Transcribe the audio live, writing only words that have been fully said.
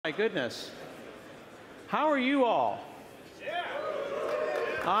my goodness. How are you all?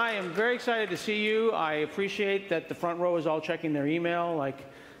 I am very excited to see you. I appreciate that the front row is all checking their email, like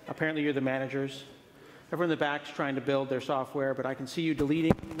apparently you're the managers. Everyone in the back's trying to build their software, but I can see you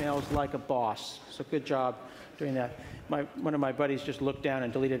deleting emails like a boss. So good job doing that. One of my buddies just looked down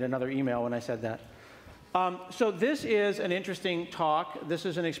and deleted another email when I said that. So this is an interesting talk. This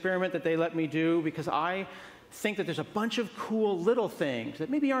is an experiment that they let me do because I think that there's a bunch of cool little things that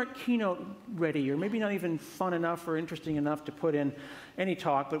maybe aren't keynote ready or maybe not even fun enough or interesting enough to put in any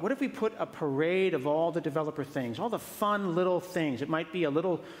talk. But what if we put a parade of all the developer things, all the fun little things? It might be a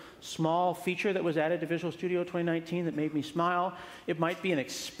little small feature that was added to Visual Studio 2019 that made me smile. It might be an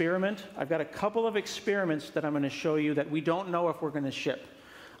experiment. I've got a couple of experiments that I'm going to show you that we don't know if we're going to ship.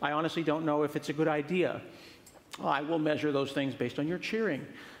 I honestly don't know if it's a good idea. I will measure those things based on your cheering.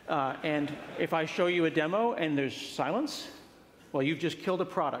 And if I show you a demo and there's silence, well, you've just killed a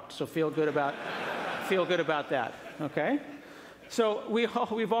product. So feel good about that. Okay? So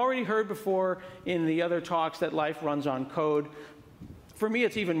we've already heard before in the other talks that life runs on code. For me,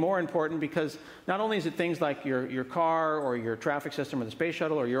 it's even more important because not only is it things like your car or your traffic system or the space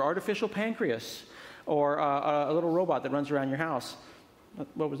shuttle or your artificial pancreas or a little robot that runs around your house.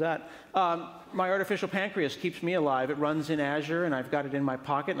 What was that? My artificial pancreas keeps me alive. It runs in Azure, and I've got it in my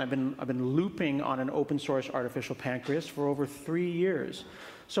pocket, and I've been looping on an open source artificial pancreas for over 3 years.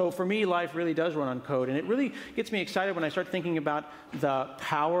 So for me, life really does run on code, and it really gets me excited when I start thinking about the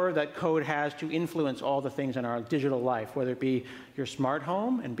power that code has to influence all the things in our digital life, whether it be your smart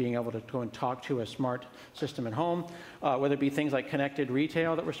home and being able to go and talk to a smart system at home, whether it be things like connected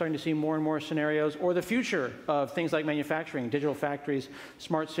retail that we're starting to see more and more scenarios, or the future of things like manufacturing, digital factories,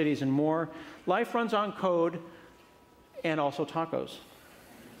 smart cities, and more. Life runs on code and also tacos.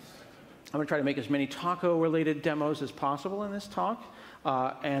 I'm going to try to make as many taco-related demos as possible in this talk.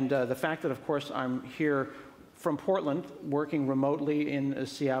 The fact that, of course, I'm here from Portland, working remotely in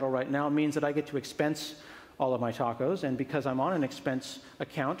Seattle right now, means that I get to expense all of my tacos. And because I'm on an expense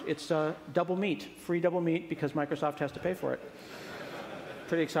account, it's double meat, free double meat, because Microsoft has to pay for it.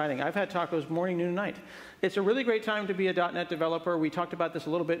 Pretty exciting. I've had tacos morning, noon, and night. It's a really great time to be a .NET developer. We talked about this a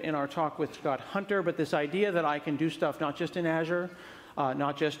little bit in our talk with Scott Hunter, but this idea that I can do stuff not just in Azure,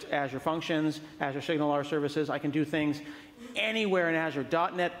 not just Azure Functions, Azure SignalR services. I can do things anywhere in Azure.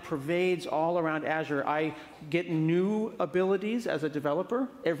 .NET pervades all around Azure. I get new abilities as a developer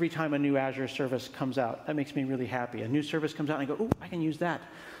every time a new Azure service comes out. That makes me really happy. A new service comes out and I go, ooh, I can use that.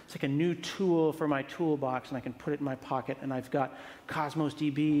 It's like a new tool for my toolbox, and I can put it in my pocket, and I've got Cosmos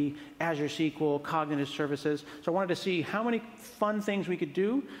DB, Azure SQL, cognitive services. So I wanted to see how many fun things we could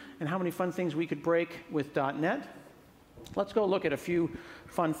do and how many fun things we could break with .NET. Let's go look at a few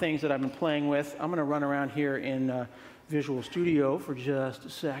fun things that I've been playing with. I'm going to run around here in Visual Studio for just a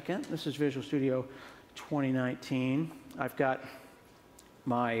second. This is Visual Studio 2019. I've got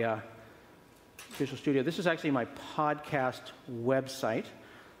my Visual Studio. This is actually my podcast website.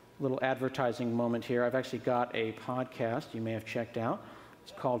 Little advertising moment here. I've actually got a podcast you may have checked out.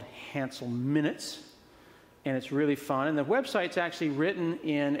 It's called Hansel Minutes. And it's really fun. And the website's actually written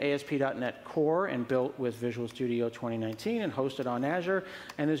in ASP.NET Core and built with Visual Studio 2019 and hosted on Azure.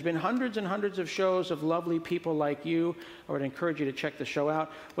 And there's been hundreds and hundreds of shows of lovely people like you. I would encourage you to check the show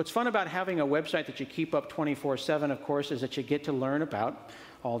out. What's fun about having a website that you keep up 24/7, of course, is that you get to learn about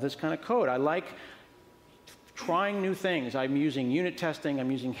all this kind of code. I like trying new things. I'm using unit testing. I'm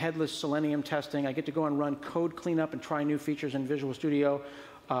using headless Selenium testing. I get to go and run code cleanup and try new features in Visual Studio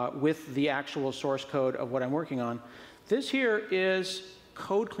with the actual source code of what I'm working on. This here is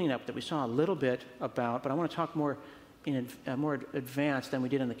code cleanup that we saw a little bit about, but I want to talk more advanced than we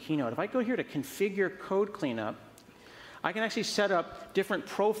did in the keynote. If I go here to configure code cleanup, I can actually set up different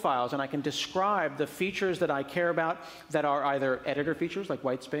profiles, and I can describe the features that I care about that are either editor features like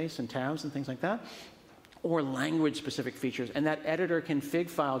white space and tabs and things like that, or language-specific features. And that editor config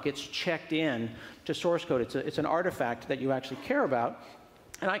file gets checked in to source code. It's an artifact that you actually care about.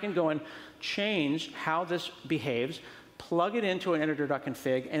 And I can go and change how this behaves, plug it into an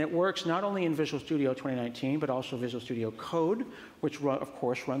editor.config, and it works not only in Visual Studio 2019, but also Visual Studio Code, which, of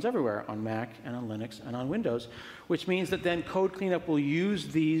course, runs everywhere on Mac and on Linux and on Windows, which means that then code cleanup will use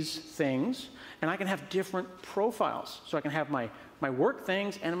these things, and I can have different profiles. So I can have my work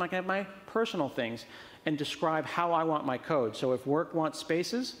things, and I can have my personal things, and describe how I want my code. So if work wants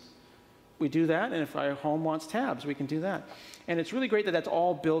spaces, we do that, and if our home wants tabs, we can do that. And it's really great that that's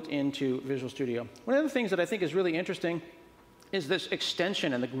all built into Visual Studio. One of the things that I think is really interesting is this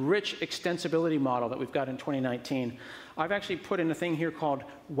extension and the rich extensibility model that we've got in 2019. I've actually put in a thing here called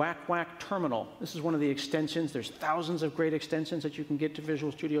Whack Whack Terminal. This is one of the extensions. There's thousands of great extensions that you can get to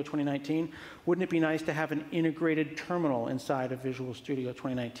Visual Studio 2019. Wouldn't it be nice to have an integrated terminal inside of Visual Studio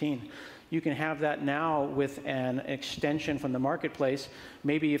 2019? You can have that now with an extension from the marketplace.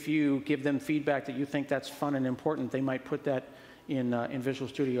 Maybe if you give them feedback that you think that's fun and important, they might put that in Visual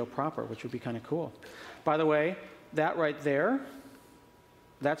Studio proper, which would be kind of cool. By the way, that right there,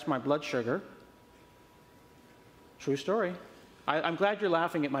 that's my blood sugar. True story. I'm glad you're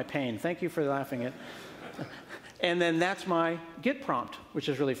laughing at my pain. Thank you for laughing at. And then that's my Git prompt, which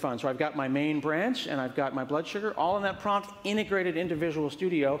is really fun. So I've got my main branch, and I've got my blood sugar, all in that prompt integrated into Visual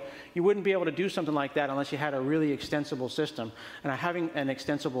Studio. You wouldn't be able to do something like that unless you had a really extensible system. And having an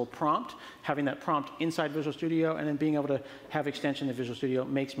extensible prompt, having that prompt inside Visual Studio, and then being able to have extension in Visual Studio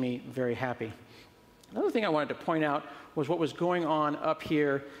makes me very happy. Another thing I wanted to point out was what was going on up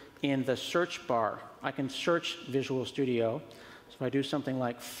here in the search bar. I can search Visual Studio. So if I do something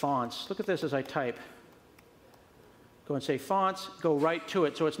like fonts, look at this as I type. Go and say fonts, go right to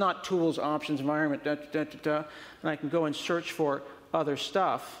it. So it's not tools, options, environment, and I can go and search for other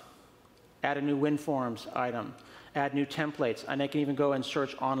stuff. Add a new WinForms item, add new templates, and I can even go and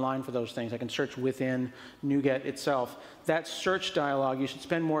search online for those things. I can search within NuGet itself. That search dialog, you should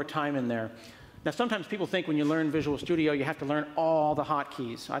spend more time in there. Now, sometimes people think when you learn Visual Studio, you have to learn all the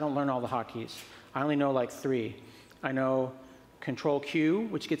hotkeys. I don't learn all the hotkeys. I only know like 3. I know Control-Q,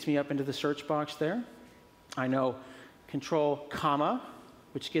 which gets me up into the search box there. I know Control, comma,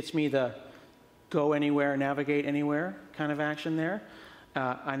 which gets me the go anywhere, navigate anywhere kind of action there.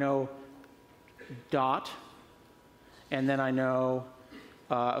 I know dot, and then I know,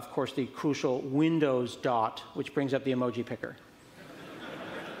 of course, the crucial Windows dot, which brings up the emoji picker,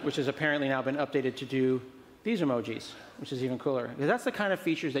 which has apparently now been updated to do these emojis, which is even cooler. Because that's the kind of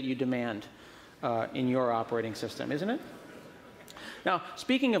features that you demand in your operating system, isn't it? Now,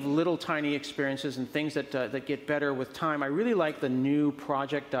 speaking of little tiny experiences and things that get better with time, I really like the new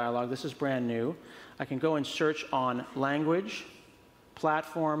project dialog. This is brand new. I can go and search on language,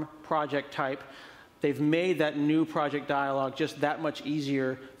 platform, project type. They've made that new project dialog just that much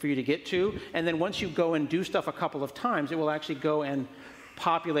easier for you to get to. And then once you go and do stuff a couple of times, it will actually go and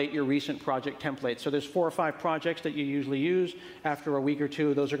populate your recent project templates. So there's 4 or 5 projects that you usually use. After a week or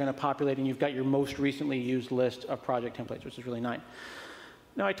 2, those are going to populate, and you've got your most recently used list of project templates, which is really nice.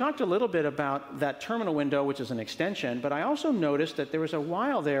 Now, I talked a little bit about that terminal window, which is an extension, but I also noticed that there was a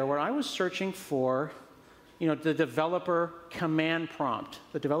while there where I was searching for, the developer command prompt.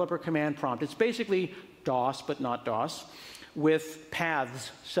 The developer command prompt. It's basically DOS, but not DOS, with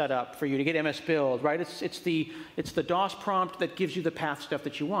paths set up for you to get MS Build, right? It's the DOS prompt that gives you the path stuff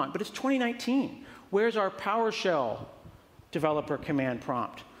that you want. But it's 2019. Where's our PowerShell developer command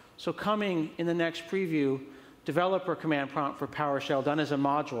prompt? So coming in the next preview, developer command prompt for PowerShell done as a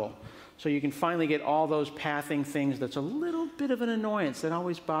module. So you can finally get all those pathing things that's a little bit of an annoyance that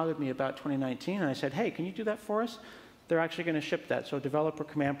always bothered me about 2019. And I said, hey, can you do that for us? They're actually going to ship that. So developer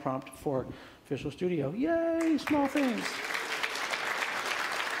command prompt for Visual Studio. Yay, small things.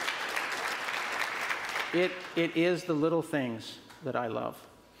 It is the little things that I love.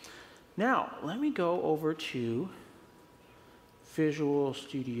 Now, let me go over to Visual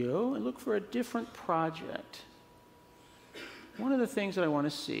Studio and look for a different project. One of the things that I want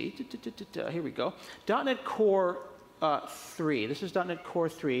to see, here we go, .NET Core 3. This is .NET Core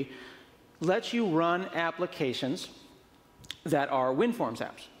 3. Lets you run applications that are WinForms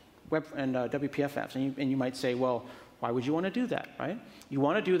apps, web and WPF apps. And you might say, well, why would you want to do that, right? You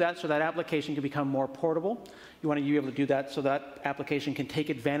want to do that so that application can become more portable. You want to be able to do that so that application can take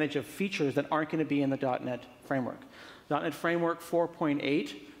advantage of features that aren't going to be in the .NET Framework. .NET Framework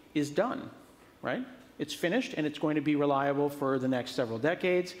 4.8 is done, right? It's finished, and it's going to be reliable for the next several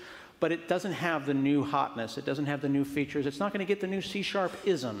decades, but it doesn't have the new hotness. It doesn't have the new features. It's not going to get the new C#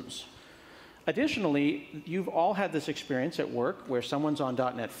 isms. Additionally, you've all had this experience at work where someone's on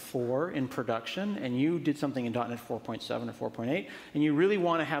 .NET 4 in production, and you did something in .NET 4.7 or 4.8, and you really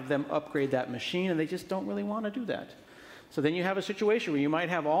want to have them upgrade that machine, and they just don't really want to do that. So then you have a situation where you might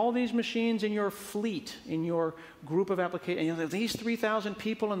have all these machines in your fleet, in your group of applications, and these 3,000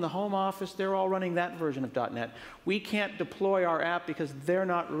 people in the home office, they're all running that version of .NET. We can't deploy our app because they're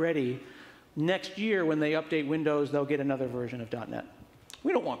not ready. Next year, when they update Windows, they'll get another version of .NET.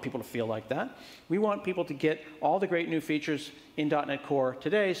 We don't want people to feel like that. We want people to get all the great new features in .NET Core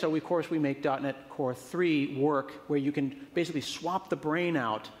today, so of course we make .NET Core 3 work, where you can basically swap the brain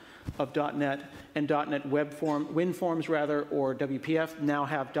out of .NET and .NET WinForms rather, or WPF now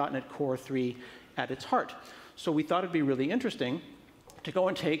have .NET Core 3 at its heart. So we thought it'd be really interesting to go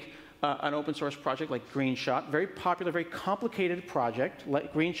and take an open source project like GreenShot, very popular, very complicated project.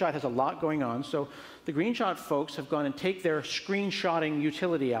 GreenShot has a lot going on. So the GreenShot folks have gone and take their screenshotting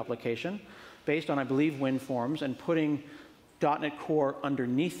utility application based on, I believe, WinForms and putting .NET Core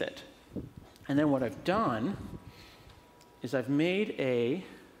underneath it. And then what I've done is I've made a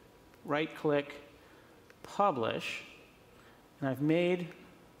right-click publish, and I've made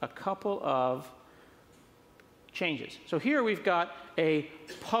a couple of changes. So here we've got a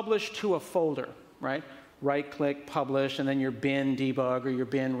publish to a folder, right? Right-click, publish, and then your bin debug or your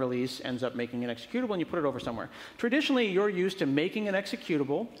bin release ends up making an executable, and you put it over somewhere. Traditionally, you're used to making an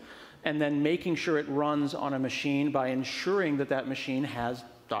executable and then making sure it runs on a machine by ensuring that that machine has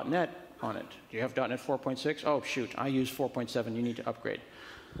 .NET on it. Do you have .NET 4.6? Oh, shoot, I use 4.7. You need to upgrade.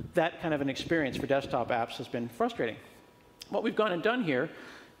 That kind of an experience for desktop apps has been frustrating. What we've gone and done here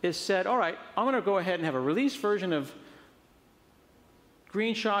is said, all right, I'm going to go ahead and have a release version of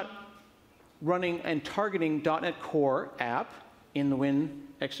GreenShot running and targeting .NET Core app in the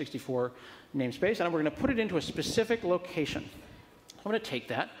WinX64 namespace, and we're going to put it into a specific location. I'm going to take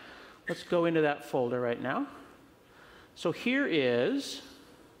that. Let's go into that folder right now. So here is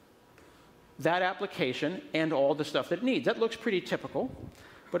that application and all the stuff that it needs. That looks pretty typical.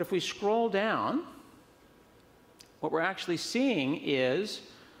 But if we scroll down, what we're actually seeing is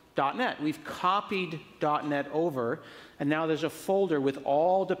 .NET. We've copied .NET over, and now there's a folder with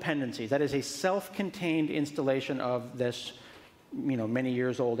all dependencies. That is a self-contained installation of this, many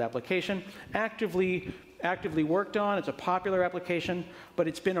years old application, actively worked on. It's a popular application, but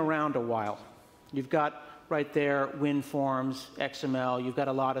it's been around a while. You've got right there WinForms, XML. You've got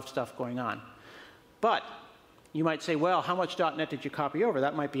a lot of stuff going on. But you might say, well, how much .NET did you copy over?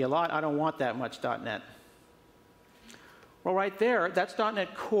 That might be a lot. I don't want that much .NET. Well, right there, that's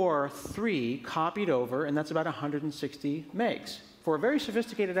 .NET Core 3 copied over, and that's about 160 megs. For a very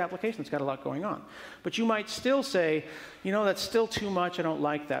sophisticated application, it's got a lot going on. But you might still say, that's still too much. I don't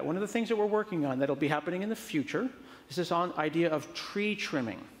like that. One of the things that we're working on that'll be happening in the future is this idea of tree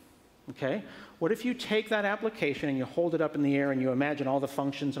trimming. Okay? What if you take that application and you hold it up in the air and you imagine all the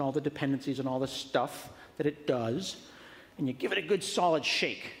functions and all the dependencies and all the stuff that it does, and you give it a good solid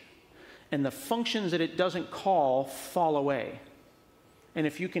shake, and the functions that it doesn't call fall away. And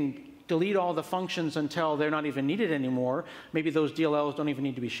if you can delete all the functions until they're not even needed anymore, maybe those DLLs don't even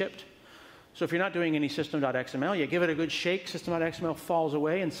need to be shipped. So if you're not doing any system.xml, you give it a good shake, system.xml falls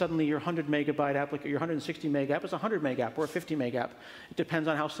away, and suddenly your 100 megabyte app, your 160 meg app is a 100 meg app or a 50 meg app. It depends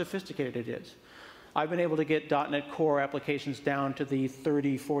on how sophisticated it is. I've been able to get .NET Core applications down to the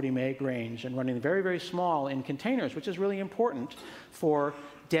 30, 40 meg range and running very, very small in containers, which is really important for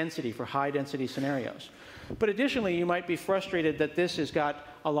density, for high density scenarios. But additionally, you might be frustrated that this has got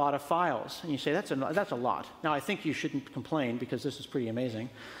a lot of files. And you say, that's a lot. Now, I think you shouldn't complain because this is pretty amazing.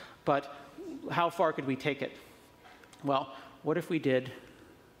 But how far could we take it? Well, what if we did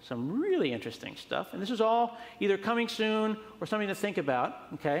some really interesting stuff? And this is all either coming soon or something to think about,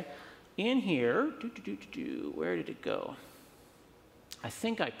 okay? In here, where did it go? I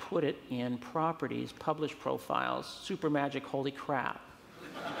think I put it in Properties, Publish Profiles, Super Magic, holy crap.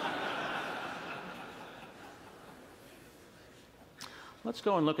 Let's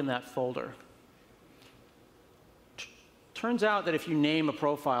go and look in that folder. Turns out that if you name a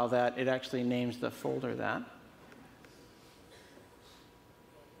profile that, it actually names the folder that.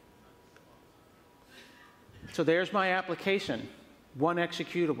 So there's my application. One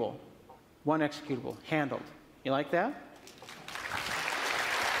executable, handled. You like that?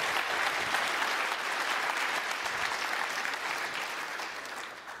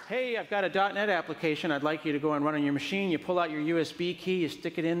 Hey, I've got a .NET application I'd like you to go and run on your machine. You pull out your USB key, you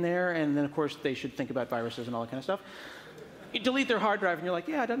stick it in there, and then, of course, they should think about viruses and all that kind of stuff. You delete their hard drive, and you're like,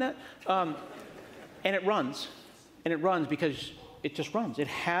 yeah, .NET. And it runs. And it runs because it just runs. It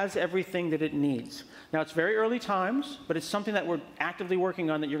has everything that it needs. Now, it's very early times, but it's something that we're actively working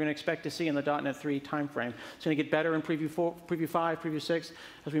on that you're going to expect to see in the .NET 3 timeframe. It's going to get better in Preview 4, Preview 5, Preview 6.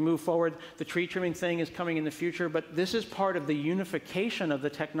 As we move forward, the tree trimming thing is coming in the future, but this is part of the unification of the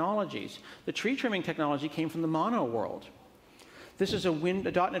technologies. The tree trimming technology came from the Mono world. This is a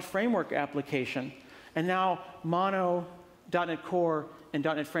 .NET Framework application, and now Mono, .NET Core, and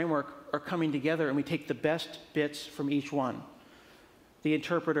 .NET Framework are coming together, and we take the best bits from each one. The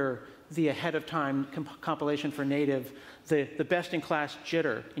interpreter, the ahead-of-time compilation for native, the best-in-class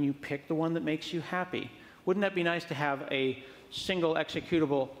jitter, and you pick the one that makes you happy. Wouldn't that be nice to have a single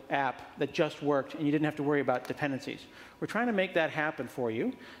executable app that just worked and you didn't have to worry about dependencies? We're trying to make that happen for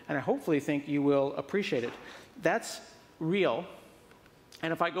you, and I hopefully think you will appreciate it. That's real,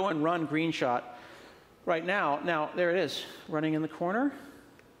 and if I go and run GreenShot, right now, there it is, running in the corner.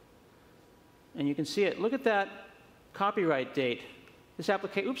 And you can see it. Look at that copyright date. This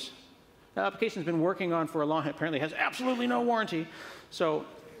application's been working on for a long time. Apparently has absolutely no warranty. So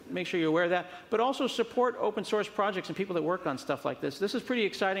make sure you're aware of that. But also support open source projects and people that work on stuff like this. This is pretty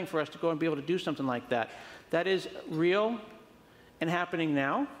exciting for us to go and be able to do something like that. That is real and happening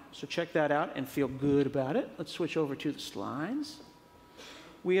now. So check that out and feel good about it. Let's switch over to the slides.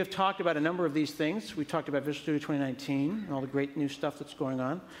 We have talked about a number of these things. We talked about Visual Studio 2019 and all the great new stuff that's going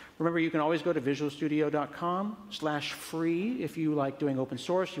on. Remember, you can always go to visualstudio.com/free if you like doing open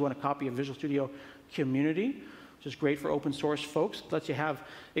source. You want a copy of Visual Studio Community, which is great for open source folks. It lets you have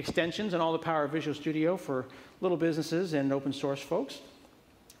extensions and all the power of Visual Studio for little businesses and open source folks.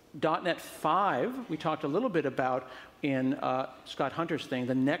 .NET 5, we talked a little bit about in Scott Hunter's thing.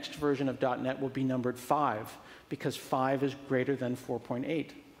 The next version of .NET will be numbered 5, because 5 is greater than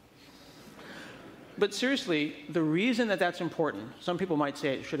 4.8. But seriously, the reason that that's important, some people might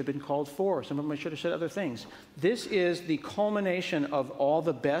say it should have been called 4, some of them should have said other things. This is the culmination of all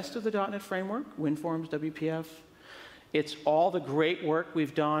the best of the .NET framework, WinForms, WPF. It's all the great work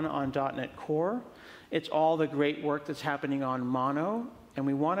we've done on .NET Core. It's all the great work that's happening on Mono. And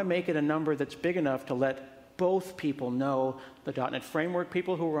we want to make it a number that's big enough to let both people know, the .NET framework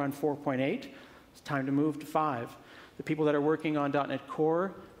people who are on 4.8, it's time to move to 5. The people that are working on .NET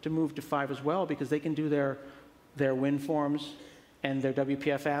Core to move to 5 as well, because they can do their WinForms and their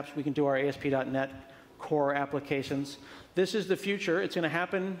WPF apps. We can do our ASP.NET Core applications. This is the future. It's going to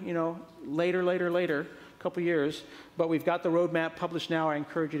happen, you know, later, a couple years. But we've got the roadmap published now. I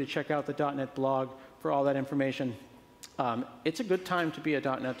encourage you to check out the .NET blog for all that information. It's a good time to be a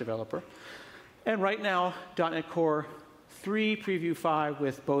 .NET developer. And right now, .NET Core 3 Preview 5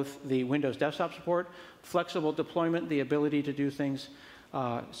 with both the Windows desktop support, flexible deployment, the ability to do things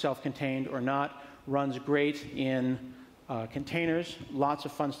self-contained or not, runs great in containers. Lots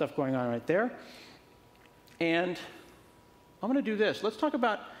of fun stuff going on right there. And I'm going to do this. Let's talk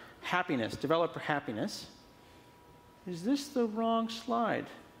about happiness, developer happiness. Is this the wrong slide?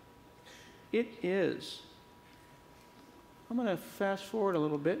 It is. I'm going to fast forward a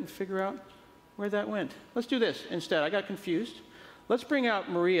little bit and figure out where that went. Let's do this instead. I got confused. Let's bring out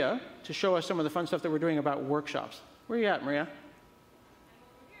Maria to show us some of the fun stuff that we're doing about workshops. Where are you at, Maria?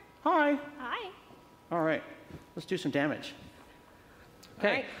 Hi. Hi. All right. Let's do some damage.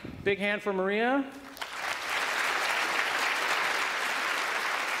 Okay. Right. Big hand for Maria.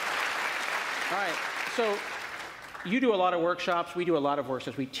 All right. So you do a lot of workshops. We do a lot of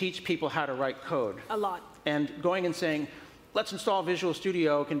workshops. We teach people how to write code. A lot. And going and saying, let's install Visual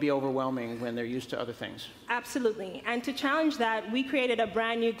Studio can be overwhelming when they're used to other things. Absolutely. And to challenge that, we created a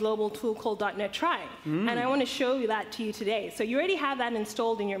brand new global tool called .NET Try. And I want to show you that to you today. So you already have that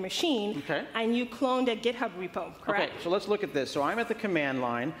installed in your machine. Okay. And you cloned a GitHub repo, correct? Okay, so let's look at this. So I'm at the command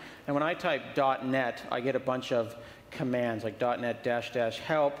line, and when I type .NET, I get a bunch of commands, like .NET --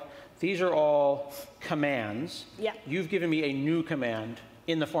 help. These are all commands. Yeah. You've given me a new command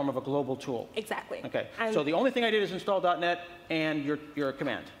in the form of a global tool. Exactly. Okay, and so the only thing I did is install .NET and your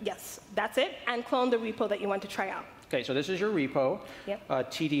command. Yes, that's it, and clone the repo that you want to try out. Okay, so this is your repo, Yep.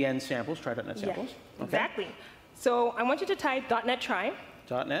 TDN samples, try.NET samples. Yeah, exactly. So I want you to type .NET Try.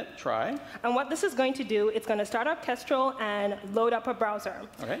 .NET Try. And what this is going to do, it's going to start up Kestrel and load up a browser.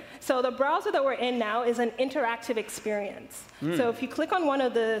 Okay. So the browser that we're in now is an interactive experience. So if you click on one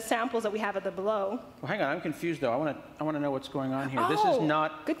of the samples that we have at the below. Well, hang on, I'm confused though. I want to know what's going on here. Oh, this is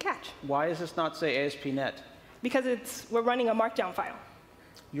not. Good catch. Why does this not say ASP.NET? Because we're running a markdown file.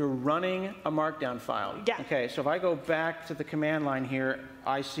 You're running a markdown file. Yeah. Okay, so if I go back to the command line here,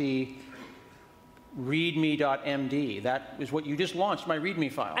 I see readme.md. That is what you just launched, my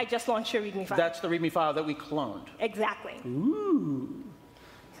readme file. I just launched your readme file. That's the readme file that we cloned. Exactly. Ooh.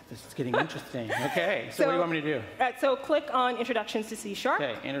 This is getting interesting. Okay, so what do you want me to do? So click on Introductions to C#.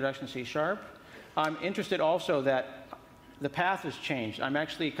 Okay, Introduction to C#. I'm interested also that the path has changed. I'm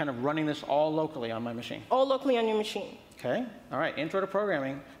actually kind of running this all locally on my machine. All locally on your machine. Okay, all right, intro to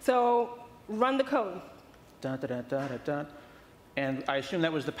programming. So run the code. Dun, dun, dun, dun, dun, dun. And I assume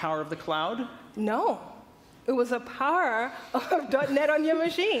that was the power of the cloud? No. It was the power of .NET on your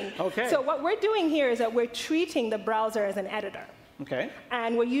machine. Okay. So what we're doing here is that we're treating the browser as an editor. Okay.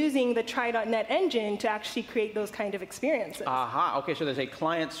 And we're using the try.NET engine to actually create those kind of experiences. Aha, okay, so there's a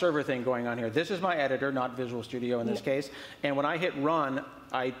client-server thing going on here. This is my editor, not Visual Studio in this case. And when I hit run,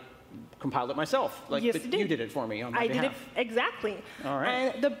 I compiled it myself. Like yes, you did it for me on my behalf. I did it, exactly. All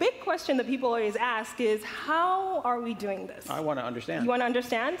right. And the big question that people always ask is, how are we doing this? I want to understand. You want to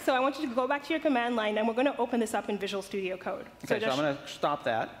understand? So I want you to go back to your command line, and we're going to open this up in Visual Studio Code. Okay, so I'm going to stop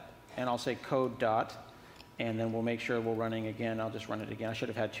that, and I'll say code dot. and then we'll make sure we're running again. I'll just run it again. I should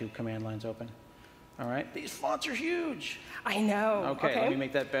have had 2 command lines open. All right, these fonts are huge. I know. Okay, let me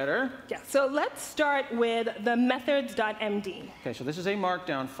make that better. Yeah, so let's start with the methods.md. Okay, so this is a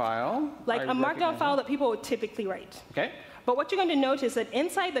markdown file. Like a markdown file that people would typically write. Okay. But what you're going to notice that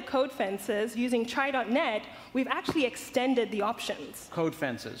inside the code fences, using try.net, we've actually extended the options. Code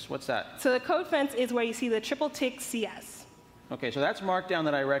fences, what's that? So the code fence is where you see the triple tick CS. Okay, so that's markdown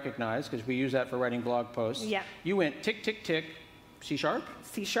that I recognize, because we use that for writing blog posts. Yeah. You went tick, tick, tick, C#.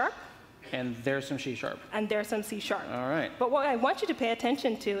 C#. And there's some C#. And there's some C#. All right. But what I want you to pay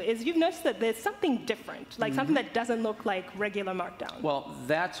attention to is you've noticed that there's something different, like something that doesn't look like regular Markdown. Well,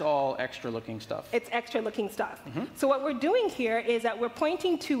 that's all extra looking stuff. It's extra looking stuff. So what we're doing here is that we're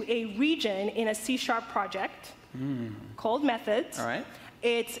pointing to a region in a C# project called methods. All right.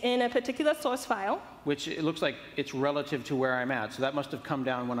 It's in a particular source file. Which it looks like it's relative to where I'm at. So that must have come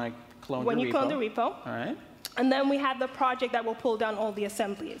down when I cloned the repo. When you clone the repo. All right. And then we have the project that will pull down all the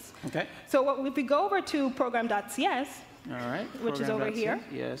assemblies. Okay. So if we go over to program.cs, all right. which is over here.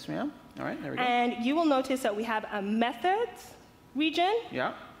 Yes, ma'am. All right, there we go. And you will notice that we have a methods region.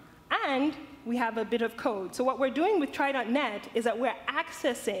 Yeah. And we have a bit of code. So what we're doing with try.net is that we're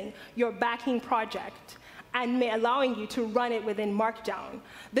accessing your backing project and allowing you to run it within Markdown.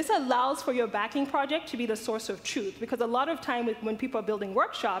 This allows for your backing project to be the source of truth, because a lot of time when people are building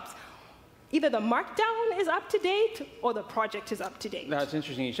workshops, either the Markdown is up to date or the project is up to date. That's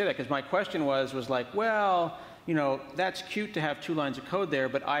interesting you say that, because my question was like, well, you know, that's cute to have 2 lines of code there,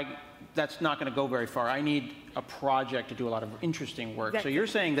 but that's not going to go very far. I need a project to do a lot of interesting work. So you're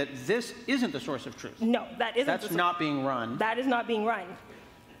saying that this isn't the source of truth? No, that isn't. That's not being run. That is not being run.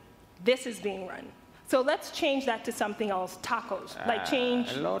 This is being run. So let's change that to something else, tacos. Like change.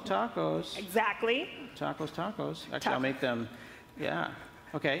 Hello, tacos. Exactly. Tacos, tacos. Actually, I'll make them, yeah.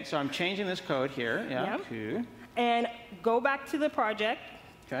 Okay, so I'm changing this code here. Yeah. Yep. And go back to the project.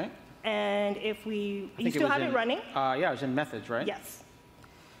 Okay. And if you still have it running? Yeah, it was in methods, right? Yes.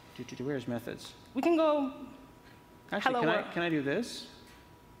 Where's methods? We can go. Actually, can I do this?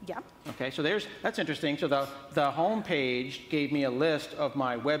 Yeah. Okay, so that's interesting. So the home page gave me a list of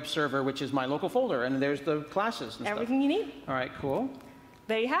my web server, which is my local folder, and there's the classes and everything you need. All right, cool.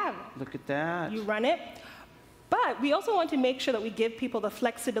 There you have. Look at that. You run it. But we also want to make sure that we give people the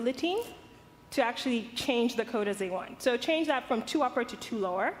flexibility to actually change the code as they want. So change that from 2 upper to 2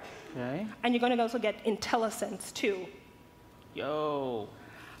 lower. Okay. And you're going to also get IntelliSense too. Yo.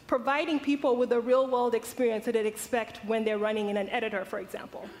 Providing people with a real-world experience that they'd expect when they're running in an editor, for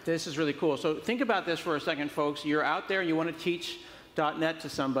example. This is really cool. So think about this for a second, folks. You're out there and you want to teach .NET to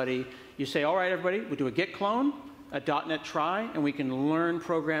somebody. You say, all right, everybody, we'll do a git clone, a .NET try, and we can learn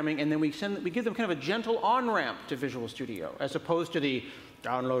programming, and then we give them kind of a gentle on-ramp to Visual Studio, as opposed to the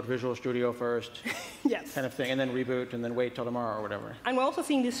download Visual Studio first yes. kind of thing, and then reboot, and then wait till tomorrow or whatever. And we're also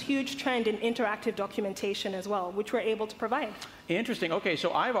seeing this huge trend in interactive documentation as well, which we're able to provide. Interesting. Okay,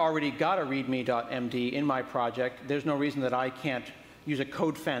 so I've already got a readme.md in my project. There's no reason that I can't use a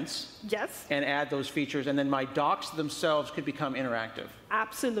code fence yes. and add those features, and then my docs themselves could become interactive.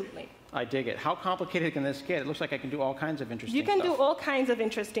 Absolutely. I dig it. How complicated can this get? It looks like I can do all kinds of interesting stuff. You can do all kinds of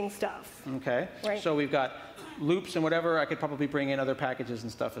interesting stuff. Okay. Right. So we've got loops and whatever. I could probably bring in other packages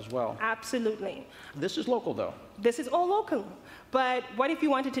and stuff as well. Absolutely. This is local, though. This is all local. But what if you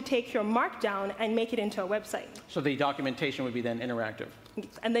wanted to take your Markdown and make it into a website? So the documentation would be then interactive.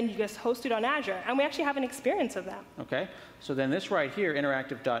 And then you just host it on Azure. And we actually have an experience of that. Okay. So then this right here,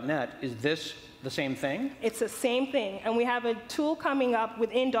 interactive.net, is this the same thing? It's the same thing. And we have a tool coming up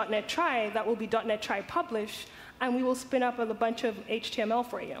within .NET Try that will be .NET Try Publish. And we will spin up a bunch of HTML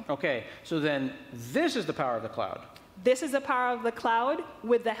for you. Okay. So then this is the power of the cloud. This is the power of the cloud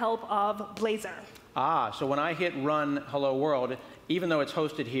with the help of Blazor. Ah, so when I hit run Hello World, even though it's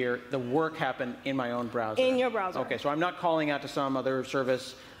hosted here, the work happened in my own browser. In your browser. Okay, so I'm not calling out to some other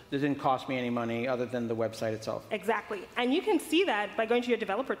service. This didn't cost me any money other than the website itself. Exactly. And you can see that by going to your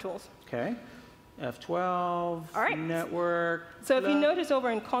developer tools. Okay. F12, all right. network. So if you notice over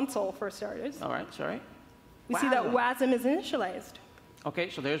in console, for starters. All right, sorry. We see that WASM is initialized. Okay,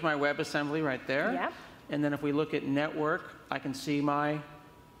 so there's my WebAssembly right there. Yeah. And then if we look at network, I can see my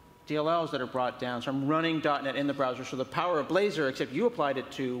DLLs that are brought down. So I'm running .NET in the browser. So the power of Blazor, except you applied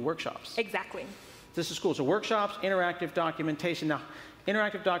it to workshops. Exactly. This is cool. So workshops, interactive documentation. Now,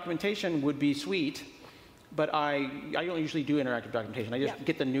 interactive documentation would be sweet, but I don't usually do interactive documentation. I just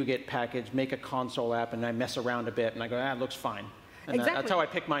get the NuGet package, make a console app, and I mess around a bit, and I go, it looks fine. And that's how I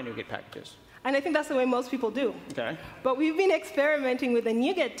pick my NuGet packages. And I think that's the way most people do. Okay. But we've been experimenting with the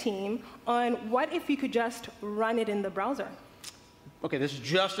NuGet team on what if you could just run it in the browser. Okay, this is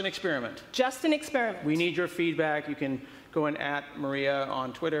just an experiment. Just an experiment. We need your feedback. You can go and at Maria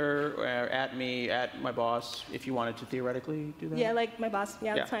on Twitter, or at me, at my boss, if you wanted to theoretically do that. Yeah, like my boss.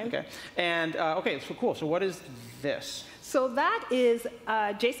 Yeah, that's fine. Okay. And okay, so cool. So what is this? So that is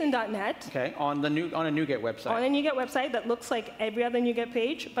JSON.NET. Okay, on a NuGet website. On a NuGet website that looks like every other NuGet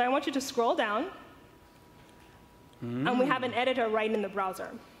page, but I want you to scroll down, and we have an editor right in the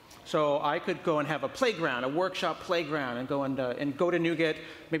browser. So I could go and have a playground, a workshop playground, and go to NuGet,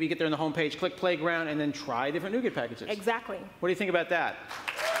 maybe get there on the home page, click playground, and then try different NuGet packages. Exactly. What do you think about that?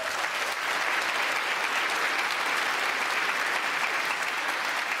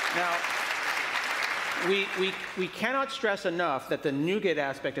 Now, we cannot stress enough that the NuGet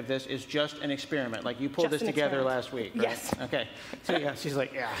aspect of this is just an experiment. Like you pulled this together last week, right? Yes. Okay. So yeah, she's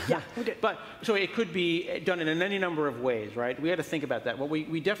like, yeah. Yeah, we did. But so it could be done in any number of ways, right? We had to think about that. Well,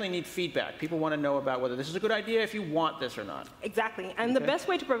 we definitely need feedback. People want to know about whether this is a good idea, if you want this or not. Exactly. And the best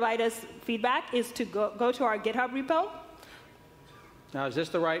way to provide us feedback is to go to our GitHub repo. Now, is this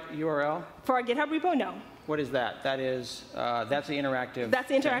the right URL? For our GitHub repo, no. What is that? That is, that's the interactive. That's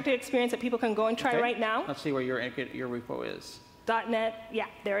the interactive experience that people can go and try right now. Let's see where your repo is. .NET, yeah,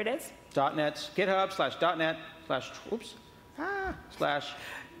 there it is. .NET, GitHub/.NET/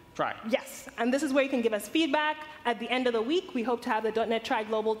 try. Yes, and this is where you can give us feedback. At the end of the week, we hope to have the .NET Try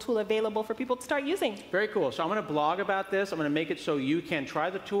Global tool available for people to start using. Very cool. So I'm going to blog about this. I'm going to make it so you can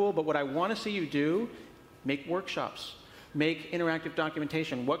try the tool. But what I want to see you do, make workshops. Make interactive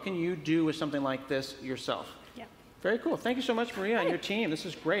documentation. What can you do with something like this yourself? Yeah. Very cool. Thank you so much, Maria, and your team. This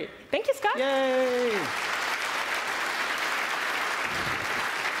is great. Thank you, Scott. Yay!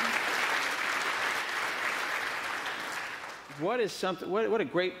 What a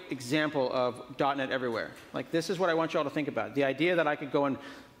great example of .NET everywhere. Like, this is what I want you all to think about. The idea that I could go and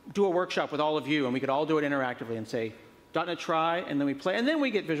do a workshop with all of you, and we could all do it interactively and say, .NET Try, and then we play, and then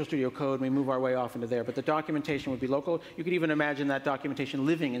we get Visual Studio Code, and we move our way off into there. But the documentation would be local. You could even imagine that documentation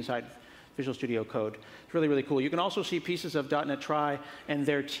living inside Visual Studio Code. It's really, really cool. You can also see pieces of .NET Try and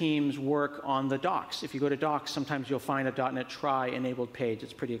their team's work on the docs. If you go to docs, sometimes you'll find a .NET Try enabled page.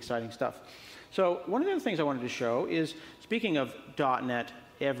 It's pretty exciting stuff. So one of the other things I wanted to show is, speaking of .NET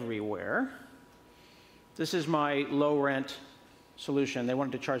everywhere, this is my low-rent solution. They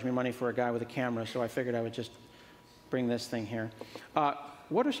wanted to charge me money for a guy with a camera, so I figured I would just bring this thing here.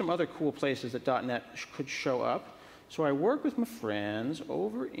 What are some other cool places that .NET could show up? So I work with my friends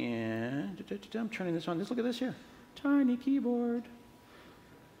over in, I'm turning this on. Look at this here. Tiny keyboard.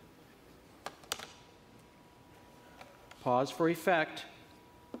 Pause for effect.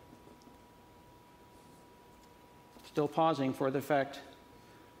 Still pausing for the effect.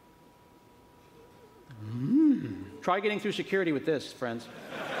 Try getting through security with this, friends.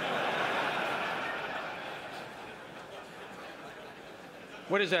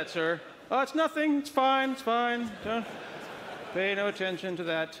 What is that, sir? Oh, it's nothing. It's fine. It's fine. Don't pay no attention to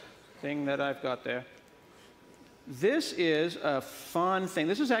that thing that I've got there. This is a fun thing.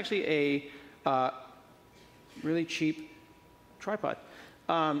 This is actually a really cheap tripod.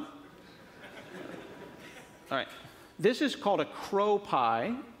 All right. This is called a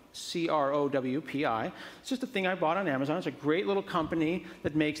CrowPi, C-R-O-W-P-I. It's just a thing I bought on Amazon. It's a great little company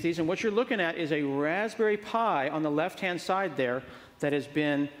that makes these. And what you're looking at is a Raspberry Pi on the left-hand side there that has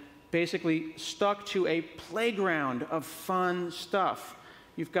been basically stuck to a playground of fun stuff.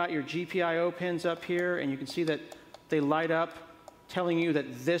 You've got your GPIO pins up here, and you can see that they light up, telling you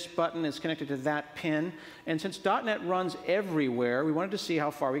that this button is connected to that pin. And since .NET runs everywhere, we wanted to see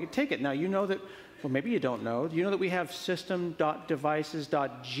how far we could take it. Now, you know that, well, maybe you don't know. Do you know that we have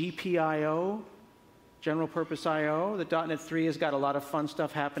system.devices.gpio, general purpose I/O? The .NET 3 has got a lot of fun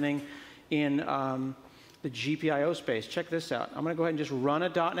stuff happening in the GPIO space. Check this out. I'm going to go ahead and just run a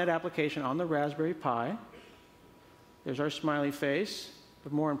 .NET application on the Raspberry Pi. There's our smiley face.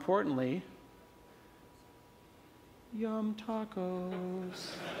 But more importantly, yum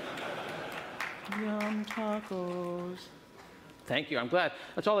tacos. Yum tacos. Thank you. I'm glad.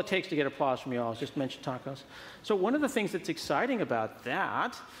 That's all it takes to get applause from you all, is just mention tacos. So one of the things that's exciting about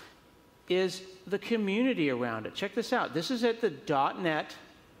that is the community around it. Check this out. This is at the .NET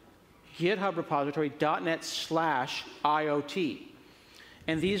GitHub repository, .NET/IoT.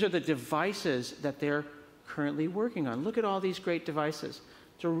 And these are the devices that they're currently working on. Look at all these great devices.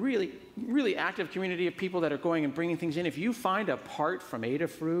 It's a really, really active community of people that are going and bringing things in. If you find a part from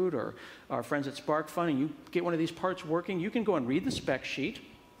Adafruit or our friends at SparkFun and you get one of these parts working, you can go and read the spec sheet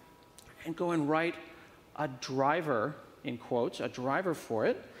and go and write a driver, in quotes, a driver for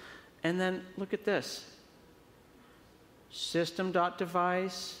it. And then look at this.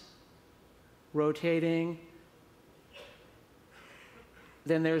 System.device, rotating,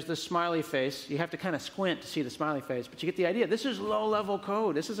 then there's the smiley face. You have to kind of squint to see the smiley face, but you get the idea. This is low-level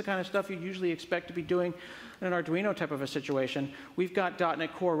code. This is the kind of stuff you'd usually expect to be doing in an Arduino type of a situation. We've got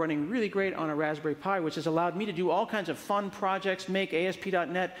 .NET Core running really great on a Raspberry Pi, which has allowed me to do all kinds of fun projects, make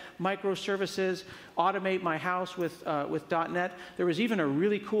ASP.NET microservices, automate my house with .NET. There was even a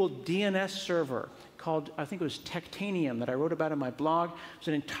really cool DNS server called, I think it was Tectanium, that I wrote about in my blog. It's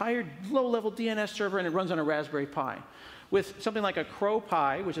an entire low-level DNS server, and it runs on a Raspberry Pi. With something like a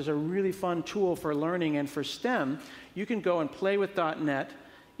CrowPi, which is a really fun tool for learning and for STEM, you can go and play with .NET,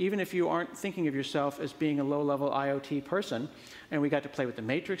 even if you aren't thinking of yourself as being a low-level IoT person. And we got to play with the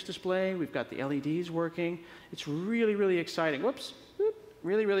matrix display. We've got the LEDs working. It's really, really exciting. Whoops.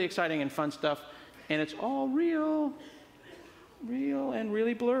 Really, really exciting and fun stuff. And it's all real. Real and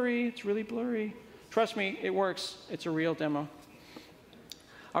really blurry. It's really blurry. Trust me, it works. It's a real demo.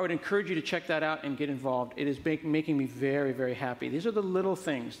 I would encourage you to check that out and get involved. It is making me very, very happy. These are the little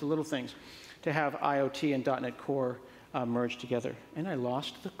things to have IoT and .NET Core merged together. And I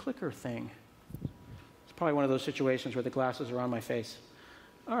lost the clicker thing. It's probably one of those situations where the glasses are on my face.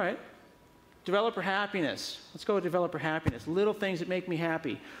 All right. Developer happiness. Let's go with developer happiness. Little things that make me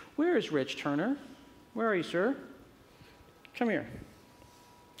happy. Where is Rich Turner? Where are you, sir? Come here.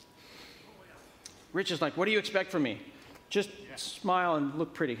 Rich is like, what do you expect from me? Just smile and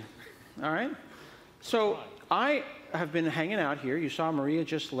look pretty, all right? So I have been hanging out here. You saw Maria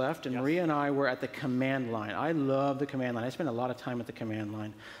just left, and Maria and I were at the command line. I love the command line. I spend a lot of time at the command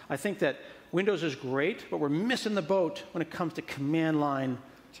line. I think that Windows is great, but we're missing the boat when it comes to command line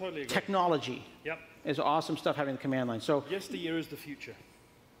technology. Yep. It's awesome stuff having the command line. So yesteryear is the future.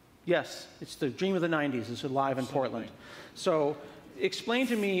 Yes, it's the dream of the 90s. It's alive in Portland. So explain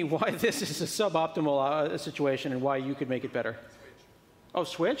to me why this is a suboptimal situation and why you could make it better. Oh,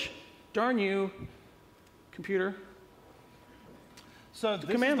 switch? Darn you, computer. So this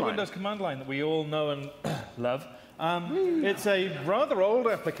is the Windows command line that we all know and love. It's a rather old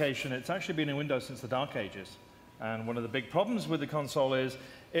application. It's actually been in Windows since the Dark Ages. And one of the big problems with the console is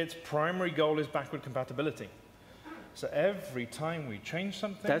its primary goal is backward compatibility. So every time we change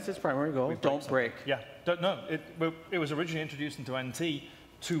something... That's its primary goal. Don't break. Yeah. No, it was originally introduced into NT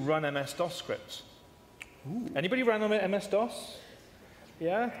to run MS-DOS scripts. Ooh. Anybody ran on MS-DOS?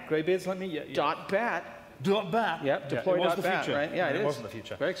 Yeah? Greybeards like me? Yeah. .bat. .bat. Yep, deploy it was the .bat, future. Right? Yeah, it wasn't the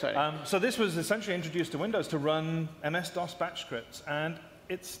future. Very exciting. So this was essentially introduced to Windows to run MS-DOS batch scripts, and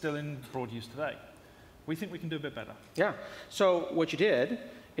it's still in broad use today. We think we can do a bit better. Yeah. So what you did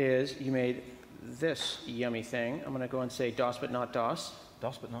is you made this yummy thing. I'm going to go and say DOS but not DOS.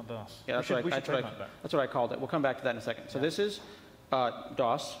 DOS but not DOS. Yeah, that's what I called it. We'll come back to that in a second. So this is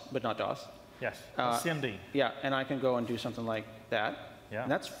DOS but not DOS. Yes, CMD. Yeah, and I can go and do something like that. Yeah.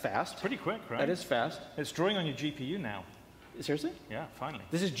 And that's fast. Pretty quick, right? That is fast. It's drawing on your GPU now. Seriously? Yeah, finally.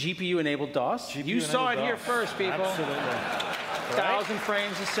 This is GPU-enabled DOS? You saw it here first, people. Absolutely. 1,000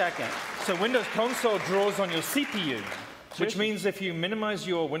 frames a second. So Windows Console draws on your CPU, which means if you minimize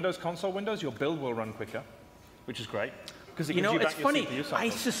your Windows Console windows, your build will run quicker, which is great. Because it gives you back it's funny. CPU cycles. I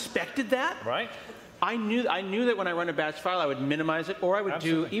suspected that. Right? I knew that when I run a batch file, I would minimize it, or I would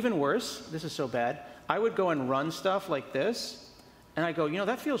do even worse. This is so bad. I would go and run stuff like this, and I go,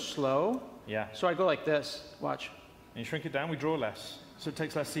 that feels slow. Yeah. So I go like this. Watch. And you shrink it down, we draw less. So it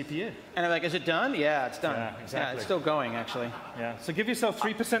takes less CPU. And I'm like, is it done? Yeah, it's done. Yeah, exactly. Yeah, it's still going, actually. Yeah. So give yourself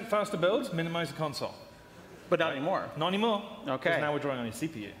 3% faster builds, minimize the console. But not anymore. Not anymore. Okay. Because now we're drawing on your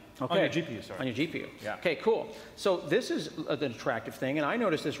CPU. Okay. On your GPU, sorry. On your GPU. Yeah. Okay, cool. So this is an attractive thing, and I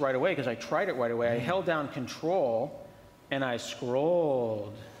noticed this right away because I tried it right away. I held down Control, and I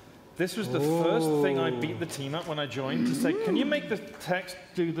scrolled. This was the first thing I beat the team up when I joined to say, can you make the text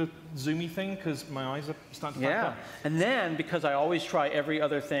do the zoomy thing because my eyes are starting to back up. And then, because I always try every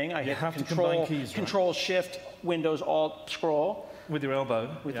other thing, I hit Control, Shift, Windows, Alt, Scroll. With your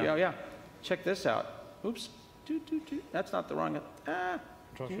elbow. Yeah. Check this out. Oops. That's not the wrong...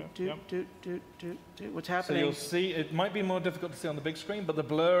 What's happening? So you'll see, it might be more difficult to see on the big screen, but the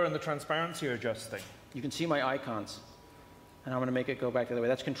blur and the transparency are adjusting. You can see my icons. And I'm going to make it go back the other way.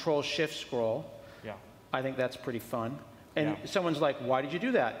 That's Control Shift Scroll. Yeah. I think that's pretty fun. And someone's like, why did you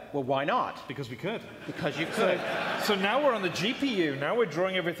do that? Well, why not? Because we could. Because you could. So now we're on the GPU. Now we're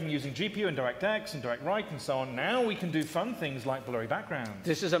drawing everything using GPU and DirectX and DirectWrite and so on. Now we can do fun things like blurry backgrounds.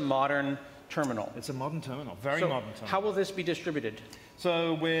 This is a modern terminal. It's a modern terminal, very modern terminal. How will this be distributed?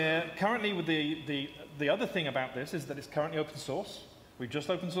 So we're currently with the other thing about this is that it's currently open source. We've just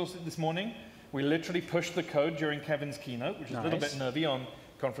open sourced it this morning. We literally pushed the code during Kevin's keynote, which is a little bit nervy on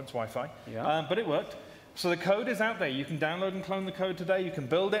conference Wi-Fi, but it worked. So the code is out there. You can download and clone the code today. You can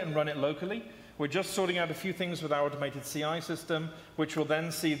build it and run it locally. We're just sorting out a few things with our automated CI system, which will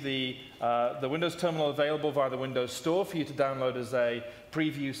then see the Windows terminal available via the Windows Store for you to download as a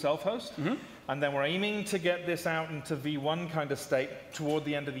preview self-host. And then we're aiming to get this out into V1 kind of state toward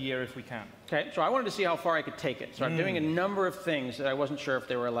the end of the year if we can. Okay, so I wanted to see how far I could take it. So I'm doing a number of things that I wasn't sure if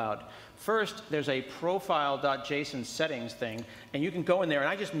they were allowed. First, there's a profile.json settings thing, and you can go in there, and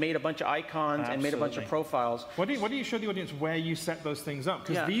I just made a bunch of icons and made a bunch of profiles. Why don't you show the audience where you set those things up?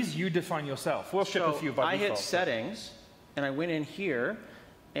 Because these you define yourself. We'll ship a few by default. I hit settings, and I went in here,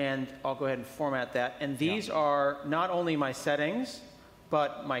 and I'll go ahead and format that. And these are not only my settings,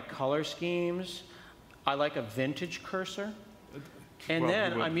 but my color schemes. I like a vintage cursor. And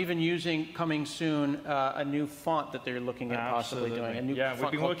then I'm even using, coming soon, a new font that they're looking at possibly doing. A new font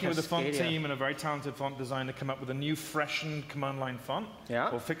we've been working with the font Cascadia. team and a very talented font designer to come up with a new freshened command line font,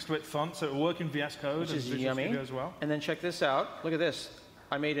 or fixed width font, so it will work in VS Code which and is Visual yummy. Studio as well. And then check this out. Look at this.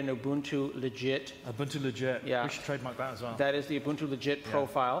 I made an Ubuntu Legit. Ubuntu Legit. Yeah. We should trademark that as well. That is the Ubuntu Legit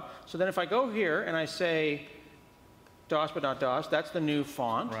profile. So then if I go here and I say DOS but not DOS, that's the new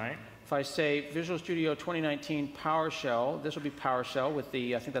font. Right. If I say Visual Studio 2019 PowerShell, this will be PowerShell with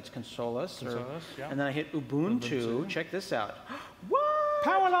the, I think that's Consolus. And then I hit Ubuntu. Check this out. What?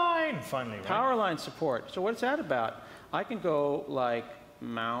 Powerline! Finally, right? Powerline support. So what's that about? I can go like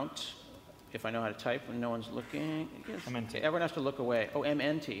mount, if I know how to type when no one's looking. MNT. Everyone has to look away. Oh,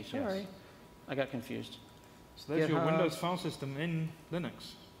 MNT. Sorry. Yes. I got confused. So there's your Windows file system in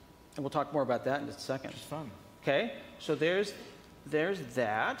Linux. And we'll talk more about that in just a second. It's fun. Okay, so there's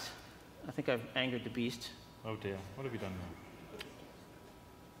that. I think I've angered the beast. Oh dear, what have you done now?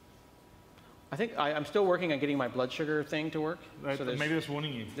 I think I'm still working on getting my blood sugar thing to work. So maybe that's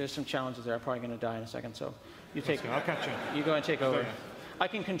warning you. There's some challenges there. I'm probably going to die in a second, so you take. I'll catch you. You go and take over. I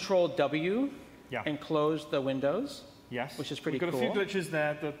can control W and close the windows. Yes. Which is pretty cool. cool. We've got a few glitches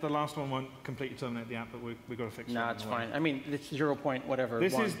there. The last one won't completely terminate the app, but we've got to fix it. No, it's fine. I mean, it's 0. whatever.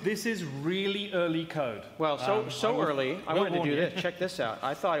 This is really early code. Well, so early. I wanted to do this. Check this out.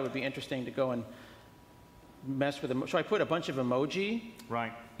 I thought it would be interesting to go and mess with them. So I put a bunch of emoji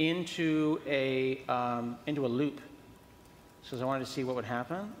into a loop. So I wanted to see what would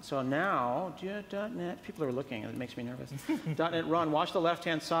happen. So now, .NET, people are looking. It makes me nervous. .NET run. Watch the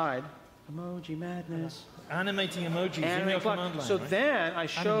left-hand side. Emoji madness. Animating emojis in your command line. So then I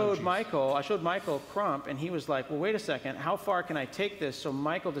showed Michael Crump, and he was like, well, wait a second, how far can I take this? So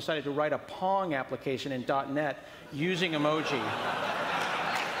Michael decided to write a Pong application in .NET using emoji.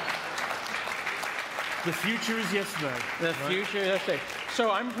 The future is yesterday. The future is yesterday. So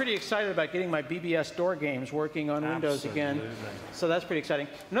I'm pretty excited about getting my BBS Store games working on Windows again. So that's pretty exciting.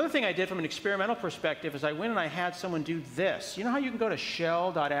 Another thing I did from an experimental perspective is I went and I had someone do this. You know how you can go to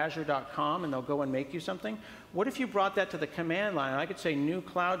shell.azure.com and they'll go and make you something? What if you brought that to the command line? And I could say new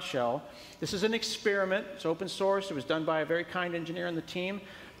Cloud Shell. This is an experiment. It's open source. It was done by a very kind engineer on the team.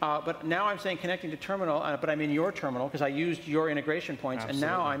 But now I'm saying connecting to terminal, but I'm in your terminal because I used your integration points, and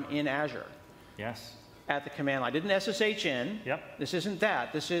now I'm in Azure. Yes. At the command line. I didn't SSH in. Yep. This isn't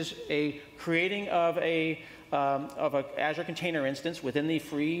that. This is a creating of a Azure container instance within the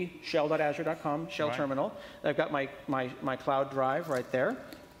free shell.azure.com shell terminal. I've got my cloud drive right there.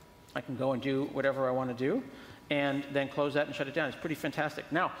 I can go and do whatever I want to do, and then close that and shut it down. It's pretty fantastic.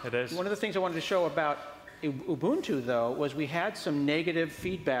 Now, one of the things I wanted to show about Ubuntu, though, was we had some negative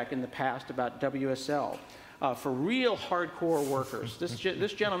feedback in the past about WSL. For real hardcore workers. This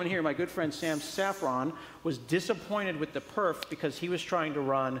gentleman here, my good friend Sam Saffron, was disappointed with the perf because he was trying to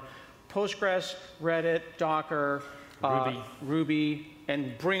run Postgres, Reddit, Docker, Ruby,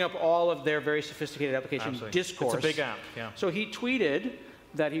 and bring up all of their very sophisticated applications. Discourse. It's a big app, So he tweeted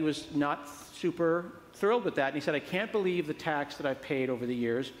that he was not super thrilled with that, and he said, I can't believe the tax that I've paid over the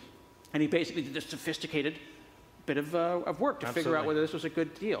years. And he basically did this sophisticated bit of work to figure out whether this was a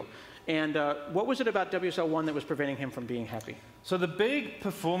good deal. And what was it about WSL1 that was preventing him from being happy? So the big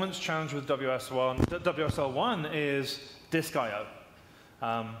performance challenge with WSL1 is disk I/O.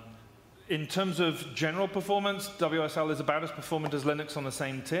 In terms of general performance, WSL is about as performant as Linux on the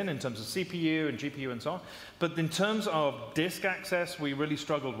same tin in terms of CPU and GPU and so on. But in terms of disk access, we really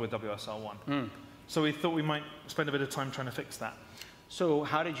struggled with WSL1. So we thought we might spend a bit of time trying to fix that. So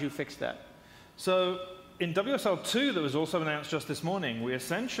how did you fix that? So in WSL2, that was also announced just this morning, we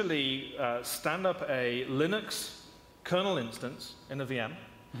essentially stand up a Linux kernel instance in a VM,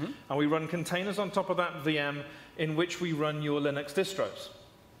 and we run containers on top of that VM in which we run your Linux distros.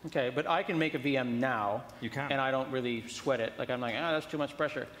 Okay, but I can make a VM now. You can. And I don't really sweat it. Like, I'm like, that's too much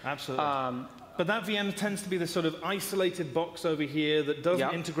pressure. Absolutely. But that VM tends to be this sort of isolated box over here that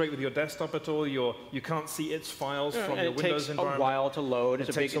doesn't integrate with your desktop at all. You can't see its files from your Windows environment. It takes a while to load.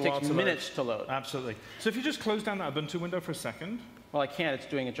 It takes minutes to load. Absolutely. So if you just close down that Ubuntu window for a second. Well, I can't. It's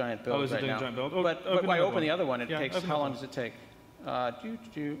doing a giant build right now. Oh, is it doing a giant build? But when I open the other one, it takes, how long does it take?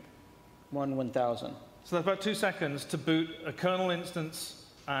 1,000. So that's about 2 seconds to boot a kernel instance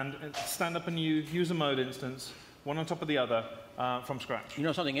and stand up a new user mode instance, one on top of the other, from scratch. You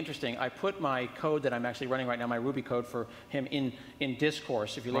know something interesting? I put my code that I'm actually running right now, my Ruby code for him, in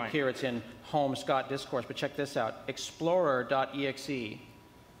Discourse. If you look here, it's in Home Scott Discourse. But check this out: Explorer.exe.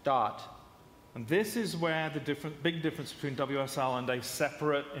 And this is where the big difference between WSL and a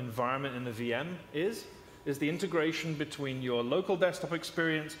separate environment in the VM is the integration between your local desktop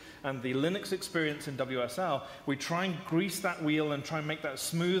experience and the Linux experience in WSL. We try and grease that wheel and try and make that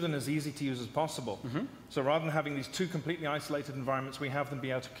smooth and as easy to use as possible. So rather than having these two completely isolated environments, we have them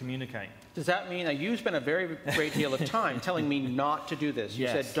be able to communicate. Does that mean that you spent a very great deal of time telling me not to do this? You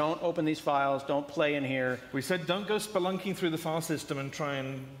said, don't open these files, don't play in here. We said, don't go spelunking through the file system and try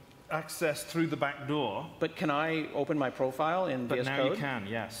and access through the back door. But can I open my profile in VS Code? But now you can,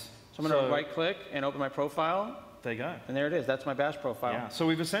 yes. So I'm going to right-click and open my profile. There you go. And there it is. That's my bash profile. Yeah. So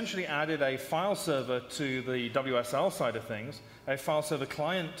we've essentially added a file server to the WSL side of things, a file server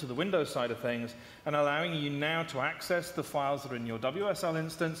client to the Windows side of things, and allowing you now to access the files that are in your WSL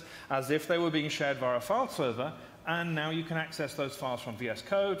instance as if they were being shared via a file server. And now you can access those files from VS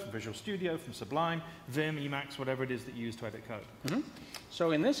Code, from Visual Studio, from Sublime, Vim, Emacs, whatever it is that you use to edit code.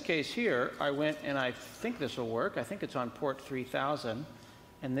 So in this case here, I went and I think this will work. I think it's on port 3000.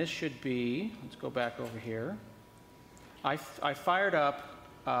 And this should be, let's go back over here. I fired up,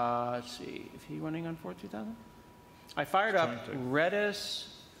 let's see, is he running on port 2000? I fired up Redis,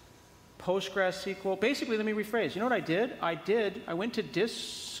 PostgreSQL. Basically, let me rephrase. You know what I did? I went to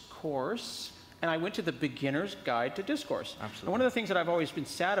Discourse, and I went to the beginner's guide to Discourse. Absolutely. And one of the things that I've always been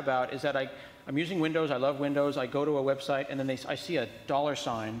sad about is that I'm using Windows, I love Windows, I go to a website, and then I see a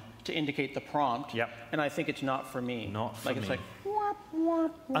 $sign to indicate the prompt, and I think it's not for me. Not for me. It's like, whop,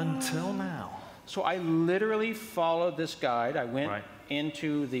 whop, whop. Until now. So I literally followed this guide. I went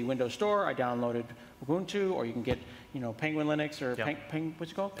into the Windows Store, I downloaded Ubuntu, or you can get, Penguin Linux, or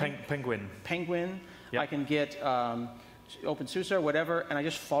what's it called? Penguin. Penguin. Yep. I can get OpenSUSE or whatever, and I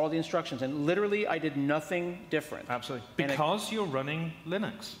just follow the instructions. And literally, I did nothing different. Absolutely. Because you're running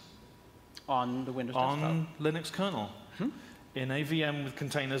Linux. On the Windows desktop. On Linux kernel. In a VM with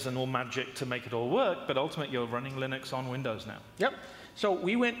containers and all magic to make it all work, but ultimately you're running Linux on Windows now. Yep. So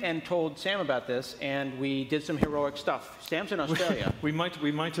we went and told Sam about this, and we did some heroic stuff. Sam's in Australia. we might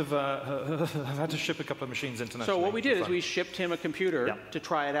have had to ship a couple of machines internationally. So what we did is we shipped him a computer to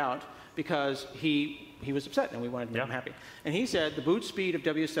try it out, because he was upset and we wanted to make him happy. And he said the boot speed of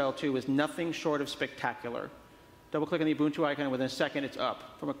WSL2 is nothing short of spectacular. Double-click on the Ubuntu icon, and within a second it's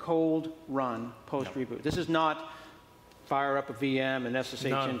up from a cold run post-reboot. This is not fire up a VM and SSH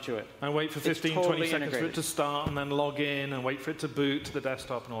into it. And wait for 15, 20 seconds for it to start, and then log in, and wait for it to boot to the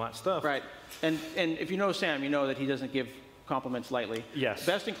desktop and all that stuff. Right. And if you know Sam, you know that he doesn't give compliments lightly. Yes.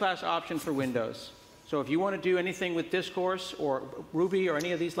 Best-in-class option for Windows. So if you want to do anything with Discourse or Ruby or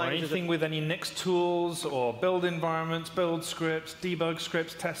any of these languages. Or anything with any Nix tools or build environments, build scripts, debug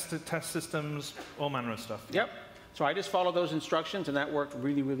scripts, test systems, all manner of stuff. Yep. So I just followed those instructions, and that worked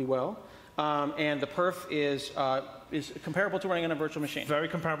really, really well. And the perf is comparable to running on a virtual machine. Very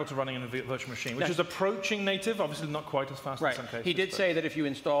comparable to running on a virtual machine, which is approaching native, obviously not quite as fast in some cases. He did say that if you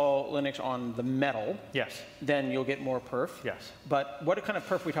install Linux on the metal, then you'll get more perf. Yes. But what kind of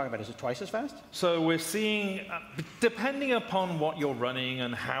perf are we talking about? Is it twice as fast? So we're seeing, depending upon what you're running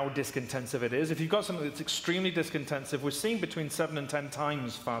and how disk intensive it is, if you've got something that's extremely disk intensive, we're seeing between 7 and 10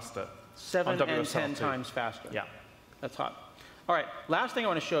 times faster. 7 and 10 times faster. Yeah. That's hot. All right, last thing I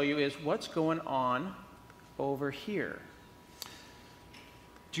want to show you is what's going on over here.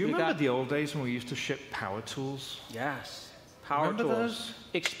 Do you remember the old days when we used to ship power tools? Yes, power tools. Those?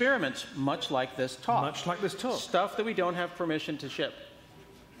 Experiments much like this talk. Much like this talk. Stuff that we don't have permission to ship.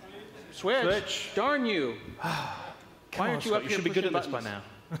 Switch. Darn you. Why aren't you up here? You should be good at this by now.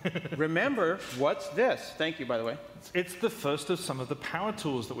 Remember, what's this? Thank you, by the way. It's the first of some of the power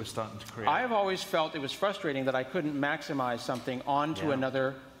tools that we're starting to create. I have always felt it was frustrating that I couldn't maximize something onto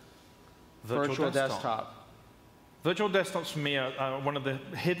another virtual desktop. Virtual desktops, for me, are one of the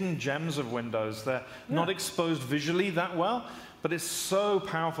hidden gems of Windows. They're not exposed visually that well, But it's so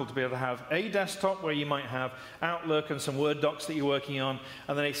powerful to be able to have a desktop where you might have Outlook and some Word docs that you're working on,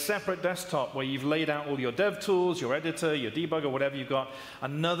 and then a separate desktop where you've laid out all your dev tools, your editor, your debugger, whatever you've got,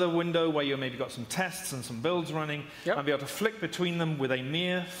 another window where you've maybe got some tests and some builds running, and be able to flick between them with a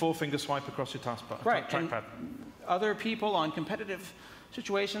mere 4-finger swipe across your taskbar. Right. Trackpad. Other people on competitive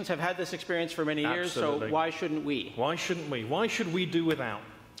situations have had this experience for many years, so why shouldn't we? Why shouldn't we? Why should we do without?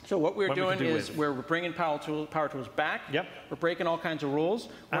 So what we're doing is we're bringing Power Tools back. Yep. We're breaking all kinds of rules.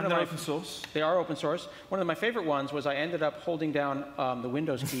 And they're open source. They are open source. One of my favorite ones was I ended up holding down the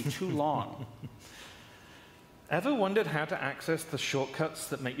Windows key too long. Ever wondered how to access the shortcuts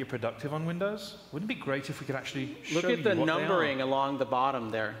that make you productive on Windows? Wouldn't it be great if we could actually show you what they are? Look at the numbering along the bottom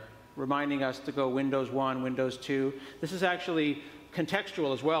there, reminding us to go Windows 1, Windows 2. This is actually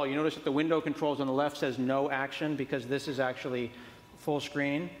contextual as well. You notice that the window controls on the left says no action because this is actually full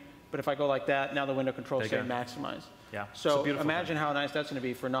screen. But if I go like that, now the window controls say maximize. Yeah. So imagine how nice that's going to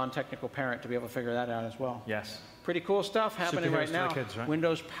be for a non-technical parent to be able to figure that out as well. Yes. Pretty cool stuff happening right now. Kids, right?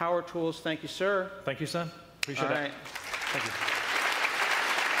 Windows Power Tools, thank you, sir. Thank you, sir. Appreciate it. All right. Thank you.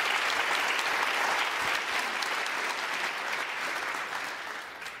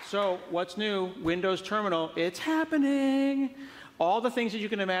 So what's new? Windows Terminal, it's happening. All the things that you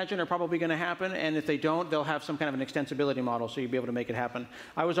can imagine are probably going to happen, and if they don't, they'll have some kind of an extensibility model, so you'll be able to make it happen.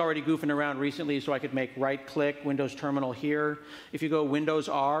 I was already goofing around recently, so I could make right-click Windows Terminal here. If you go Windows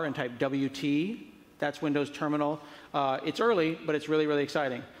R and type WT, that's Windows Terminal. It's early, but it's really, really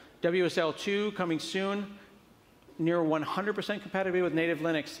exciting. WSL 2 coming soon, near 100% compatibility with native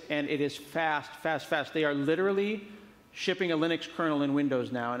Linux, and it is fast, fast, fast. They are literally shipping a Linux kernel in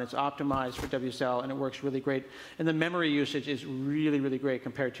Windows now, and it's optimized for WSL, and it works really great. And the memory usage is really, really great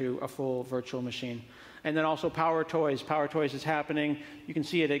compared to a full virtual machine. And then also Power Toys. Power Toys is happening. You can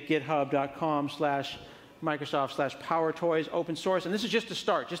see it at github.com/Microsoft/PowerToys, open source. And this is just the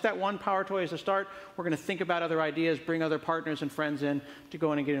start. Just that one Power Toy is the start. We're going to think about other ideas, bring other partners and friends in to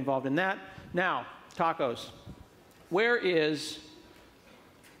go in and get involved in that. Now, tacos. Where is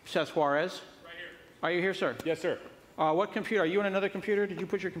Seth Juarez? Right here. Are you here, sir? Yes, sir. What computer? Are you on another computer? Did you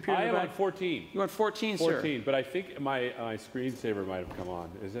put your computer in the bag? I am on 14. You're on 14, sir. 14, but I think my screensaver might have come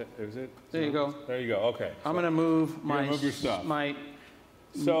on. Is it? There you go. There you go. Okay. I'm going to move my... move your stuff.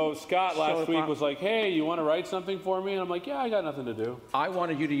 So Scott last week was like, hey, you want to write something for me? And I'm like, yeah, I got nothing to do. I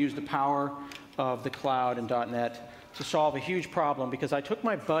wanted you to use the power of the cloud and .NET to solve a huge problem because I took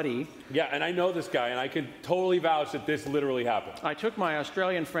my buddy. Yeah, and I know this guy, and I can totally vouch that this literally happened. I took my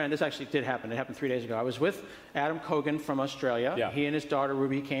Australian friend. This actually did happen. It happened 3 days ago. I was with Adam Kogan from Australia. Yeah. He and his daughter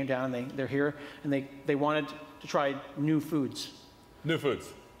Ruby came down, and they're here, and they wanted to try new foods. New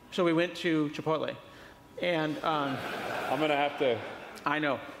foods. So we went to Chipotle. And I'm going to have to... I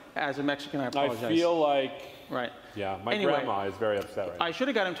know. As a Mexican, I apologize. I feel like... Right. Yeah, my grandma is very upset right now. I should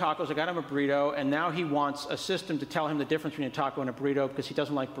have got him tacos. I got him a burrito, and now he wants a system to tell him the difference between a taco and a burrito because he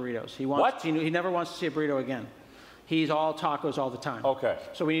doesn't like burritos. He never wants to see a burrito again. He's all tacos all the time. Okay.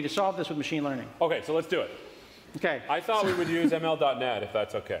 So we need to solve this with machine learning. Okay, so let's do it. Okay. I thought we would use ML.NET if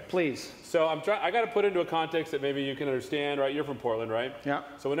that's okay. Please. So I got to put into a context that maybe you can understand, right? You're from Portland, right? Yeah.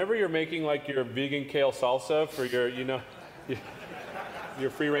 So whenever you're making like your vegan kale salsa for your, your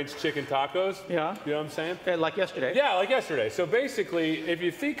free-range chicken tacos. Yeah. You know what I'm saying? Like yesterday. Yeah, like yesterday. So basically, if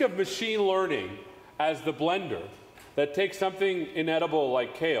you think of machine learning as the blender that takes something inedible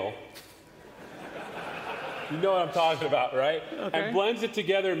like kale, you know what I'm talking about, right? Okay. And blends it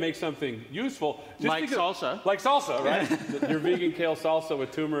together and makes something useful. Like salsa. Like salsa, right? Your vegan kale salsa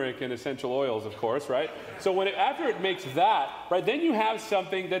with turmeric and essential oils, of course, right? So after it makes that, right, then you have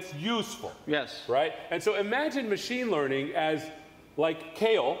something that's useful. Yes. Right? And so imagine machine learning as like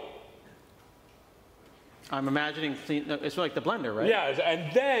kale. I'm imagining it's like the blender, right? Yeah,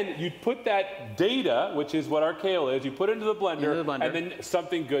 and then you put that data, which is what our kale is, you put it into the blender, and then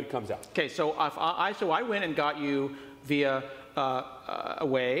something good comes out. Okay, so I went and got you via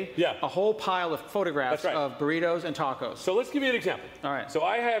Away a whole pile of photographs of burritos and tacos. So let's give you an example. All right. So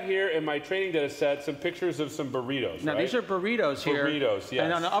I have here in my training data set some pictures of some burritos. Now these are burritos here. Burritos, yes.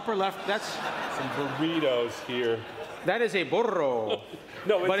 And on the upper left, that's some burritos here. That is a burro.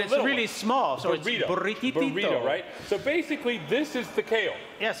 No, but it's really small, so burrito. it's burritito. Burrito, right? So basically, this is the kale.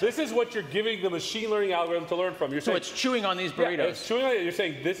 Yes. This is what you're giving the machine learning algorithm to learn from. You're so saying, it's chewing on these burritos. Yeah, it's chewing on it. You're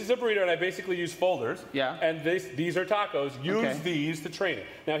saying, this is a burrito, and I basically use folders. Yeah. And these are tacos. Use these to train it.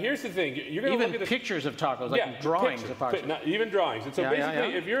 Now, here's the thing. You're going to look at this. Pictures of tacos, like drawings of tacos. Not even drawings. And so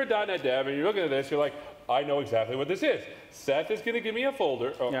basically, if you're a .NET dev and you're looking at this, you're like, I know exactly what this is. Seth is going to give me a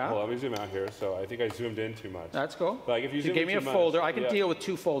folder. Oh, hold on, let me zoom out here. So I think I zoomed in too much. That's cool. Like if you gave me a folder. I can deal with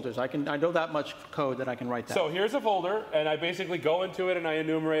 2 folders. I know that much code that I can write that. So here's a folder, and I basically go into it, and I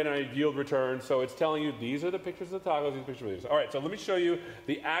enumerate, and I yield return. So it's telling you these are the pictures of the tacos, these pictures of these. All right, so let me show you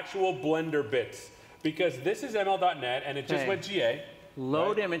the actual Blender bits. Because this is ML.NET, and it just went GA.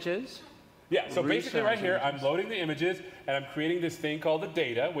 Load images. Yeah, so basically right here, I'm loading the images, and I'm creating this thing called the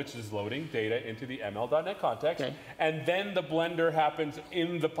data, which is loading data into the ML.NET context. And then the blender happens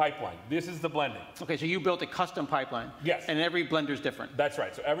in the pipeline. This is the blending. Okay, so you built a custom pipeline. Yes. And every blender is different. That's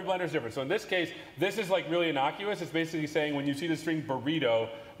right. So every blender is different. So in this case, this is like really innocuous. It's basically saying when you see the string burrito,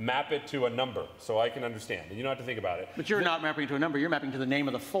 map it to a number so I can understand. And you don't have to think about it. But you're not mapping to a number. You're mapping to the name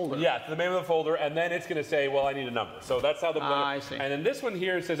of the folder. Yeah, to the name of the folder. And then it's going to say, well, I need a number. So that's how the blender. I see. And then this one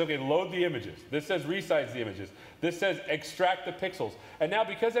here says, OK, load the images. This says resize the images. This says extract the pixels. And now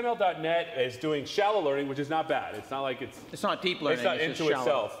because ML.NET is doing shallow learning, which is not bad. It's not like it's not deep learning. It's not into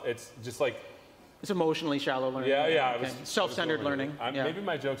itself. It's just like. It's emotionally shallow learning. Yeah. Self-centered learning. Maybe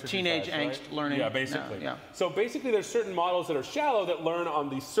my jokes are teenage angst learning. Yeah, basically. So basically, there's certain models that are shallow that learn on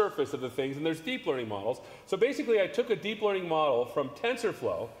the surface of the things, and there's deep learning models. So basically, I took a deep learning model from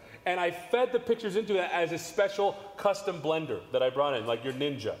TensorFlow, and I fed the pictures into it as a special custom blender that I brought in, like your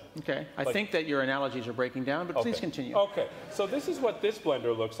Ninja. Okay. I think that your analogies are breaking down, but please continue. Okay. So this is what this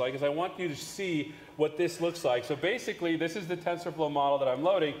blender looks like, is I want you to see what this looks like. So basically, this is the TensorFlow model that I'm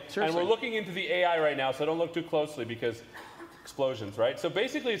loading. Seriously? And we're looking into the AI right now, so don't look too closely because explosions, right? So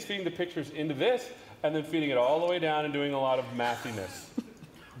basically, it's feeding the pictures into this and then feeding it all the way down and doing a lot of mathiness.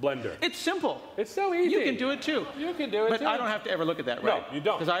 Blender. It's simple. It's so easy. You can do it too. You can do it too. But I don't have to ever look at that, right? No, you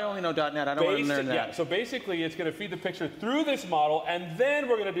don't. Because I only know .NET. I don't want to learn that. Yeah, so basically, it's going to feed the picture through this model, and then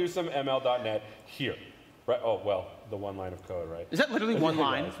we're going to do some ML.NET here. Right? Oh, well, the one line of code, right? Is that literally one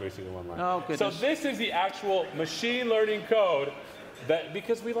line? It's basically one line. Oh, goodness. So this is the actual machine learning code.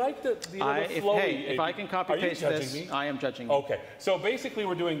 Because we like the flowy. If I can copy paste this, I am judging you. Okay, so basically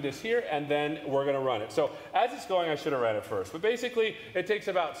we're doing this here, and then we're going to run it. So as it's going, I should have ran it first. But basically, it takes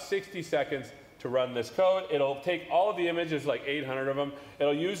about 60 seconds to run this code. It'll take all of the images, like 800 of them.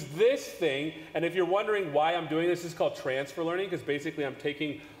 It'll use this thing, and if you're wondering why I'm doing this, it's called transfer learning, because basically I'm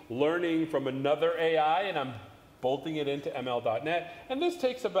taking learning from another AI, and I'm bolting it into ML.NET. And this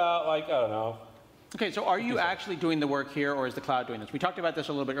takes about, like, I don't know. Okay, so are you actually doing the work here, or is the cloud doing this? We talked about this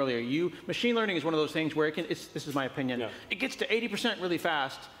a little bit earlier. Machine learning is one of those things where this is my opinion, it gets to 80% really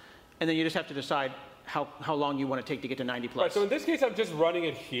fast, and then you just have to decide how long you want to take to get to 90 plus. Right, so in this case, I'm just running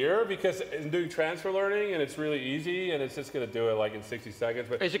it here because I'm doing transfer learning, and it's really easy, and it's just going to do it like in 60 seconds.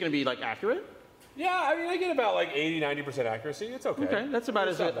 But is it going to be like accurate? Yeah, I mean, I get about like 80, 90% accuracy. It's okay. Okay, that's about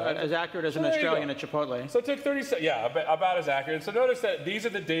as accurate as an Australian at Chipotle. So it took 30 seconds. Yeah, about as accurate. So notice that these are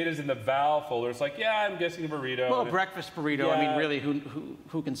the datas in the val folder. It's like, yeah, I'm guessing burrito. Well, breakfast burrito. Yeah. I mean, really,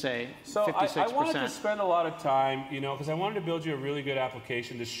 who can say 56%? I wanted to spend a lot of time, because I wanted to build you a really good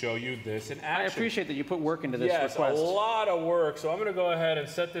application to show you this in action. I appreciate that you put work into this request. Yes, a lot of work. So I'm going to go ahead and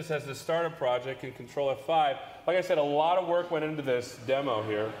set this as the startup project in Control F5. Like I said, a lot of work went into this demo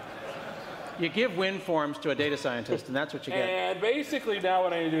here. You give win forms to a data scientist, and that's what you get. And basically now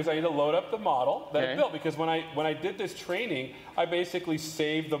what I need to do is I need to load up the model that I built, because when I did this training, I basically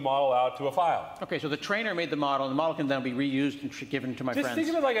saved the model out to a file. Okay, so the trainer made the model, and the model can then be reused and given to my friends. Just think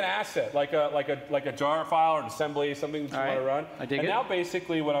of it like an asset, like a jar file or an assembly, something that you want to run. I dig it. And now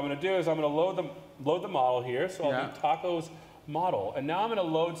basically what I'm going to do is I'm going to load the model here, so I'll do tacos model, and now I'm going to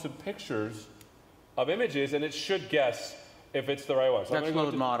load some pictures of images, and it should guess if it's the right one. So that's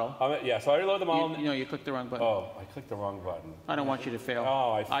load model. So I already loaded the model. You clicked the wrong button. Oh, I clicked the wrong button. I don't want you to fail.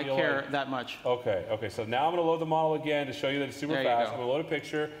 Oh, I care that much. Okay, so now I'm going to load the model again to show you that it's super fast. I'm going to load a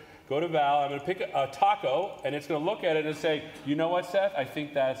picture, go to Val, I'm going to pick a taco, and it's going to look at it and say, you know what, Seth? I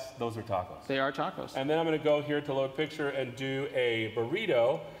think those are tacos. They are tacos. And then I'm going to go here to load picture and do a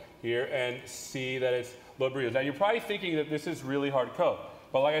burrito here and see that it's load burritos. Now, you're probably thinking that this is really hard code.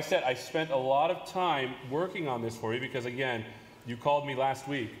 But like I said, I spent a lot of time working on this for you because, again, you called me last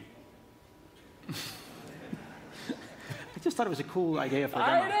week. I just thought it was a cool idea for a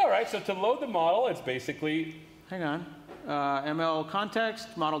demo. I know, right? So to load the model, it's basically... Hang on. ML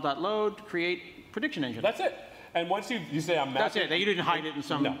context, model.load, create prediction engine. That's it. And once you say I'm mapping... That's it. You didn't hide it in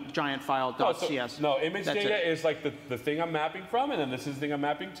some giant file .cs. No, image data is like the thing I'm mapping from, and then this is the thing I'm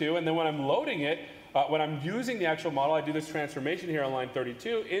mapping to. And then when I'm loading it, When I'm using the actual model, I do this transformation here on line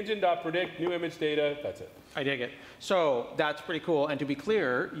 32, engine.predict, new image data, that's it. I dig it. So that's pretty cool. And to be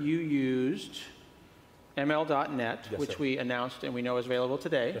clear, you used ML.net, Yes, which sir. we announced and we know is available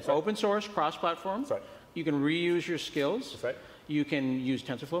today. That's right. Open source, cross-platform. That's right. You can reuse your skills. That's right. You can use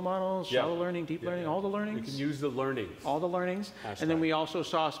TensorFlow models, shallow learning, deep learning, all the learnings. You can use the learnings. All the learnings. That's And then right. we also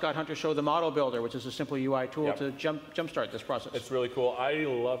saw Scott Hunter show the model builder, which is a simple UI tool Yep. to jumpstart this process. It's really cool. I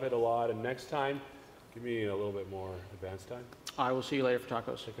love it a lot. And next time, give me a little bit more advanced time. I will see you later for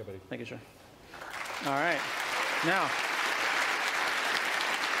tacos. Take care, buddy. Thank you, sir. All right. Now,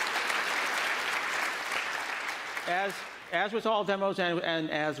 as with all demos and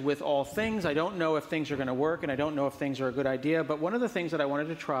as with all things, I don't know if things are going to work and I don't know if things are a good idea, but one of the things that I wanted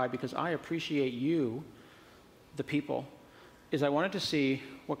to try, because I appreciate you, the people, is I wanted to see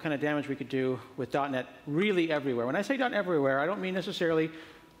what kind of damage we could do with .NET really everywhere. When I say .NET everywhere, I don't mean necessarily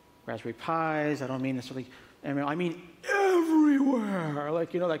Raspberry Pis, I don't mean necessarily ML, I mean everywhere.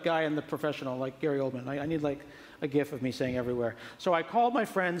 Like, you know, that guy in The Professional, like Gary Oldman. I need like a gif of me saying everywhere. So I called my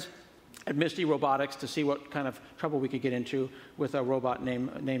friends at Misty Robotics to see what kind of trouble we could get into with a robot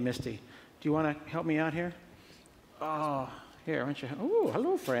named Misty. Do you want to help me out here? Oh, here, why don't you? Oh,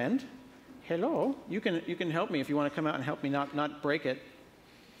 hello, friend. Hello. You can help me if you want to come out and help me not break it.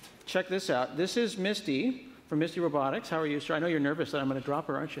 Check this out. This is Misty from Misty Robotics. How are you, sir? I know you're nervous that I'm going to drop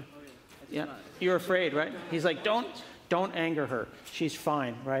her, aren't you? Oh, yeah. Yeah. You're afraid, right? He's like, don't anger her. She's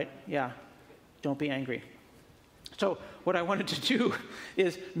fine, right? Yeah. Don't be angry. So what I wanted to do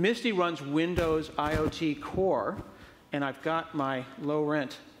is Misty runs Windows IoT Core, and I've got my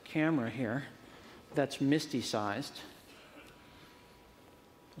low-rent camera here that's Misty-sized.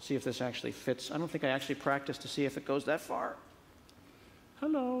 Let's see if this actually fits. I don't think I actually practiced to see if it goes that far.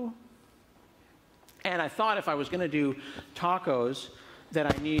 Hello. And I thought if I was going to do tacos that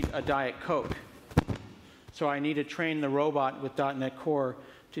I need a Diet Coke. So I need to train the robot with .NET Core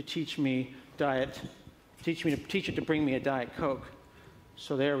to teach me teach it to bring me a Diet Coke.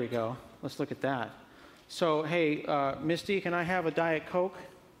 So there we go. Let's look at that. So hey, Misty, can I have a Diet Coke?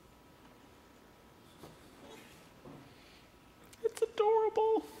 It's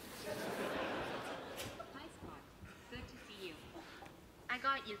adorable. Hi, Scott. Good to see you. I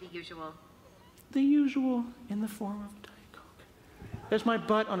got you the usual. The usual in the form of Diet Coke. There's my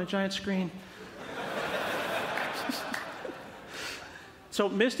butt on a giant screen. So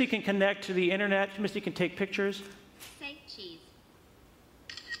Misty can connect to the internet. Misty can take pictures. Say cheese.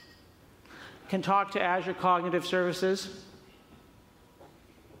 Can talk to Azure Cognitive Services.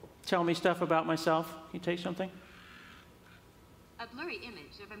 Tell me stuff about myself. Can you take something? A blurry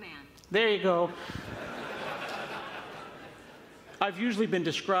image of a man. There you go. I've usually been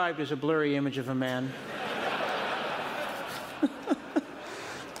described as a blurry image of a man.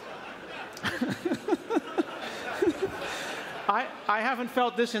 I haven't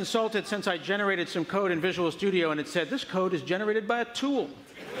felt this insulted since I generated some code in Visual Studio and it said, this code is generated by a tool.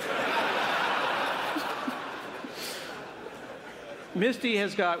 Misty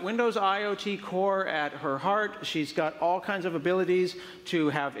has got Windows IoT Core at her heart. She's got all kinds of abilities to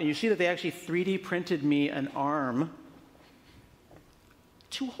have, and you see that they actually 3D printed me an arm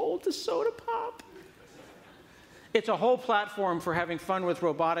to hold the soda pop. It's a whole platform for having fun with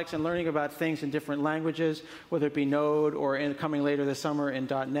robotics and learning about things in different languages, whether it be Node or coming later this summer in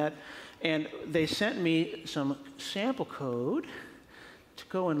 .NET. And they sent me some sample code to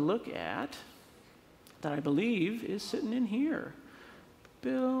go and look at that I believe is sitting in here.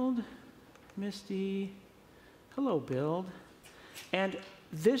 Build, Misty, hello, build. And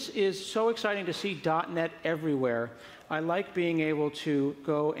this is so exciting to see .NET everywhere. I like being able to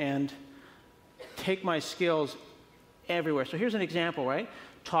go and take my skills everywhere. So here's an example, right?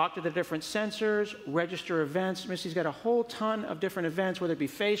 Talk to the different sensors, register events. Misty's got a whole ton of different events, whether it be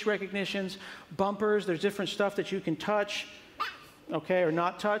face recognitions, bumpers. There's different stuff that you can touch, okay, or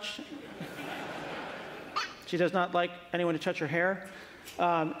not touch. She does not like anyone to touch her hair.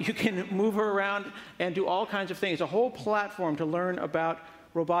 You can move her around and do all kinds of things. A whole platform to learn about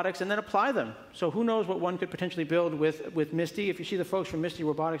robotics and then apply them. So who knows what one could potentially build with Misty. If you see the folks from Misty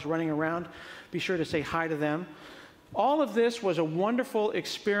Robotics running around, be sure to say hi to them. All of this was a wonderful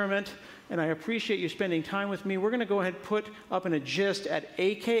experiment, and I appreciate you spending time with me. We're going to go ahead and put up in a gist at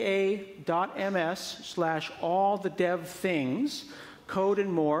aka.ms/allthedevthings, code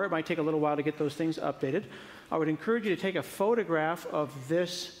and more. It might take a little while to get those things updated. I would encourage you to take a photograph of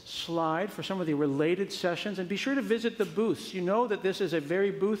this slide for some of the related sessions, and be sure to visit the booths. You know that this is a very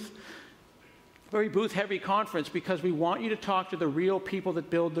booth very booth-heavy conference because we want you to talk to the real people that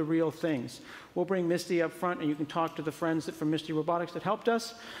build the real things. We'll bring Misty up front, and you can talk to the friends from Misty Robotics that helped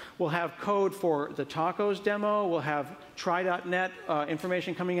us. We'll have code for the tacos demo. We'll have try.net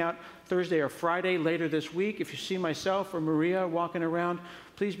information coming out Thursday or Friday later this week. If you see myself or Maria walking around,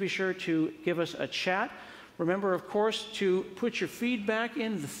 please be sure to give us a chat. Remember, of course, to put your feedback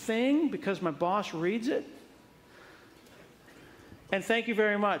in the thing because my boss reads it. And thank you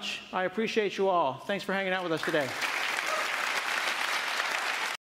very much. I appreciate you all. Thanks for hanging out with us today.